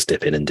 you can just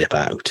dip in and dip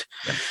out.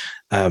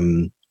 Yeah.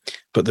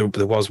 But there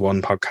was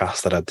one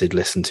podcast that I did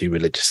listen to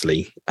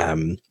religiously,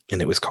 and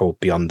it was called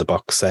Beyond the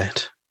Box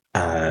Set.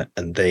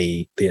 And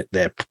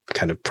their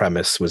kind of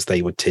premise was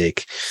they would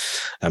take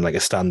like a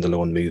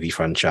standalone movie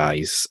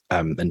franchise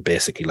and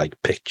basically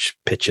like pitch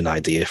an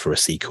idea for a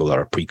sequel or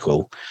a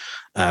prequel.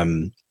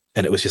 And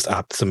it was just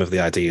some of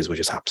the ideas were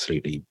just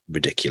absolutely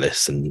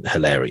ridiculous and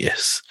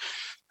hilarious.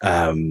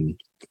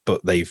 But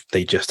they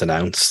just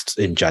announced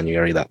in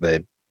January that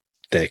they're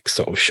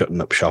sort of shutting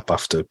up shop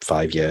after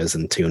 5 years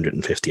and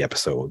 250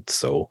 episodes.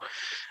 So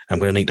I'm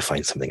going to need to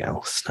find something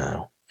else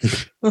now.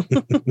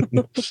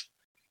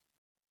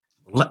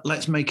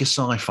 Let's make a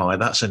sci-fi.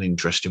 That's an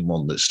interesting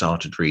one that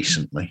started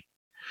recently,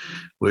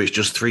 where it's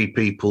just three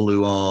people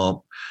who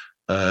are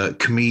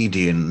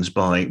comedians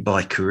by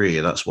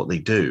career. That's what they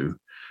do.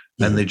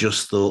 And they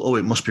just thought,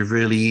 it must be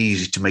really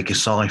easy to make a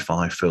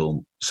sci-fi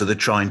film. So they're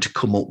trying to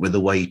come up with a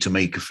way to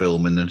make a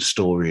film and a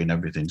story and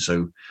everything.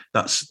 So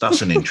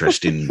that's an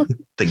interesting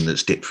thing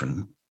that's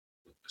different,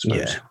 I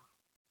suppose.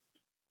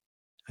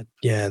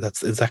 Yeah,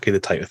 that's exactly the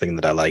type of thing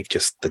that I like.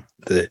 Just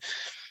the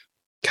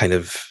kind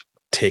of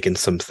taking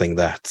something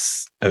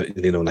that's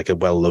like a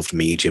well-loved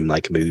medium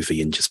like a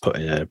movie and just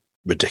putting a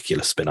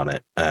ridiculous spin on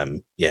it.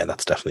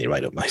 That's definitely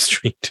right up my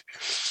street.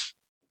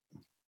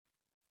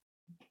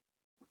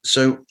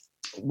 So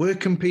where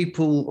can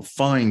people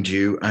find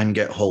you and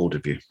get hold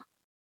of you?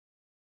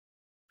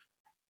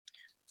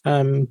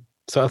 So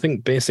I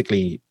think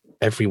basically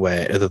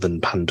everywhere other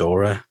than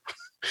Pandora,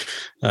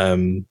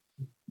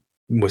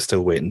 we're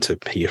still waiting to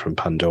hear from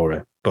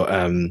Pandora. But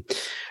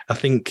I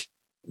think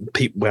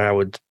where I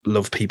would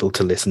love people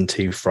to listen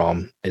to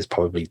from is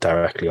probably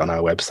directly on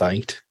our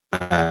website.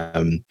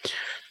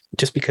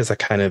 Just because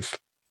it's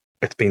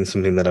been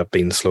something that I've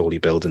been slowly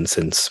building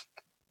since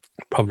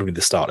probably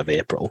the start of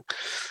April.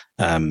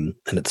 And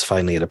it's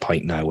finally at a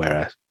point now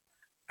where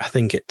I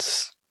think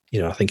it's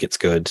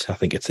good. I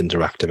think it's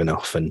interactive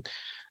enough. And,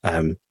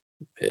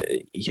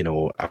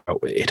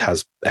 it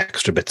has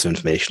extra bits of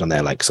information on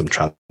there, like some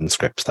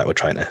transcripts that we're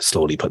trying to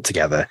slowly put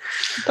together.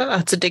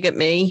 That's a dig at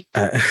me.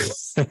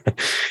 Because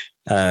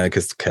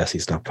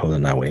Kirsty's not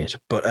pulling that weight.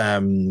 But,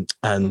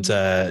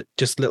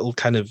 just little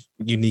kind of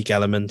unique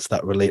elements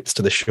that relates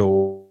to the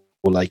show.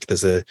 Like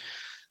there's a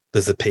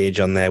page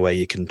on there where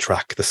you can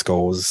track the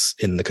scores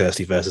in the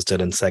Kirsty versus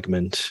Dylan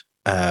segment.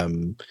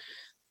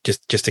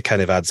 Just to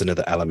kind of adds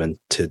another element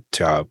to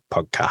our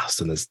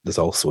podcast. And there's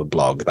also a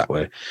blog that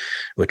we're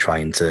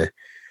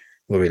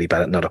really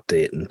bad at not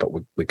updating, but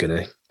we're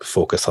going to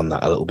focus on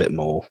that a little bit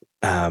more.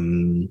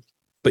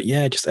 But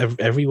yeah, just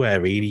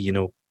everywhere really,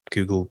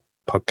 Google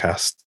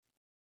Podcasts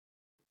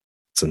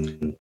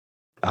and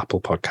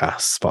Apple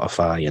Podcasts,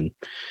 Spotify, and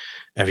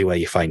everywhere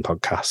you find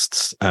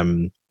podcasts.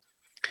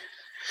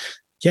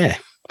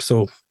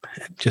 So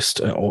just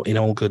in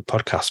all good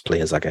podcast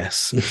players, I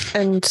guess.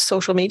 And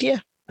social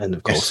media. And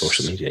of course,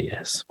 social media,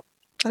 yes.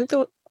 We've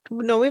got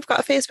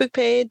a Facebook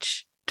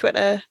page,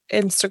 Twitter,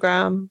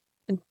 Instagram,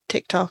 and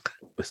TikTok.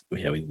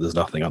 There's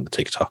nothing on the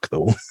TikTok,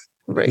 though.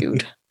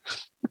 Rude.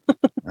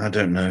 I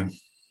don't know.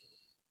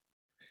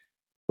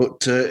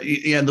 But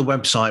the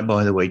website,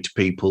 by the way, to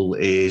people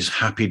is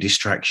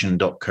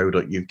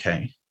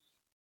happydistraction.co.uk.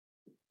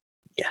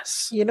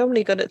 Yes. You're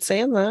normally good at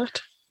saying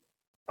that.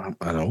 I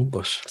know,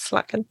 but...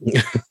 Slacking.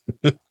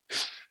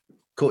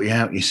 Cut you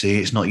out, you see.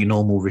 It's not your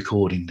normal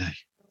recording day.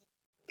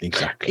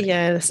 Exactly.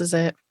 Yeah, this is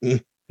it.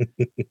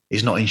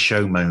 He's not in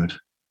show mode.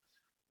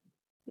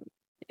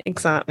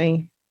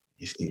 Exactly.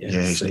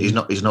 He's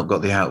not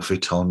got the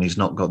outfit on. He's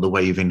not got the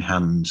waving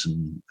hands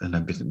and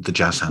everything, the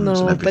jazz hands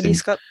and everything.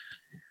 But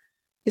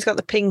he's got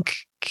the pink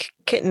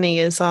kitten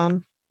ears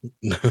on.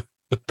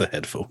 The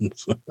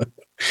headphones.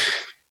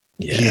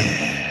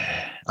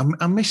 Yeah.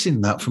 I'm missing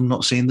that from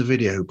not seeing the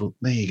video, but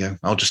there you go.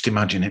 I'll just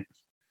imagine it.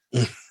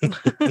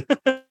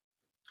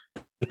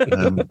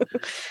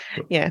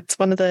 It's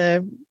one of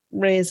the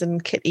Raisin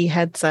Kitty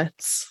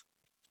headsets.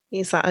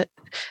 The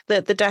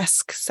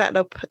desk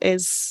setup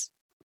is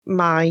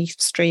my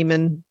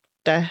streaming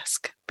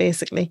desk,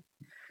 basically.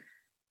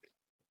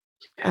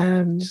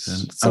 I'm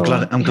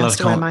glad I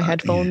can't wear my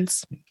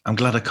headphones. Yeah. I'm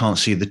glad I can't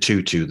see the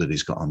tutu that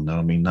he's got on though.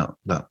 I mean that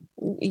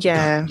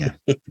yeah.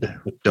 No,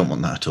 don't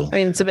want that at all. I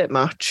mean, it's a bit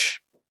much.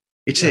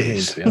 It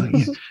is.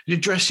 You're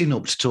dressing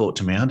up to talk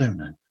to me. I don't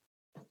know.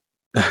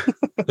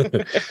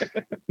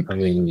 I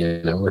mean,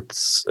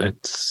 it's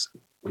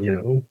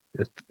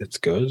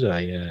good.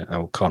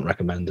 I can't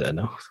recommend it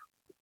enough.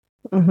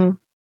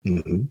 Mm-hmm.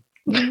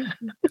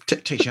 Mm-hmm.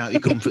 Takes you out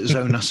your comfort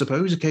zone, I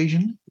suppose,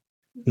 occasionally.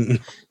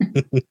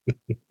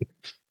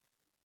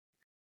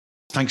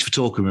 Thanks for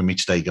talking with me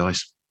today,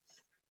 guys.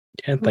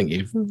 Yeah, thank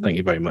you. Thank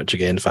you very much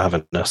again for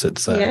having us.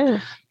 It's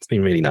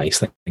been really nice.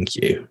 Thank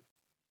you.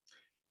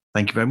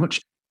 Thank you very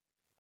much.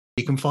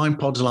 You can find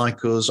Pods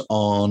Like Us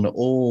on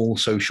all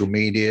social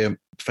media,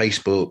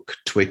 Facebook,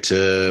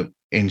 Twitter,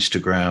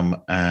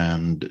 Instagram,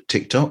 and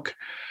TikTok.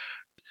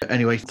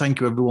 Anyway,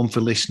 thank you everyone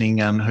for listening,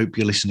 and hope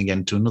you listen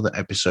again to another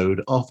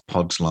episode of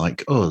Pods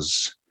Like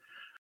Us.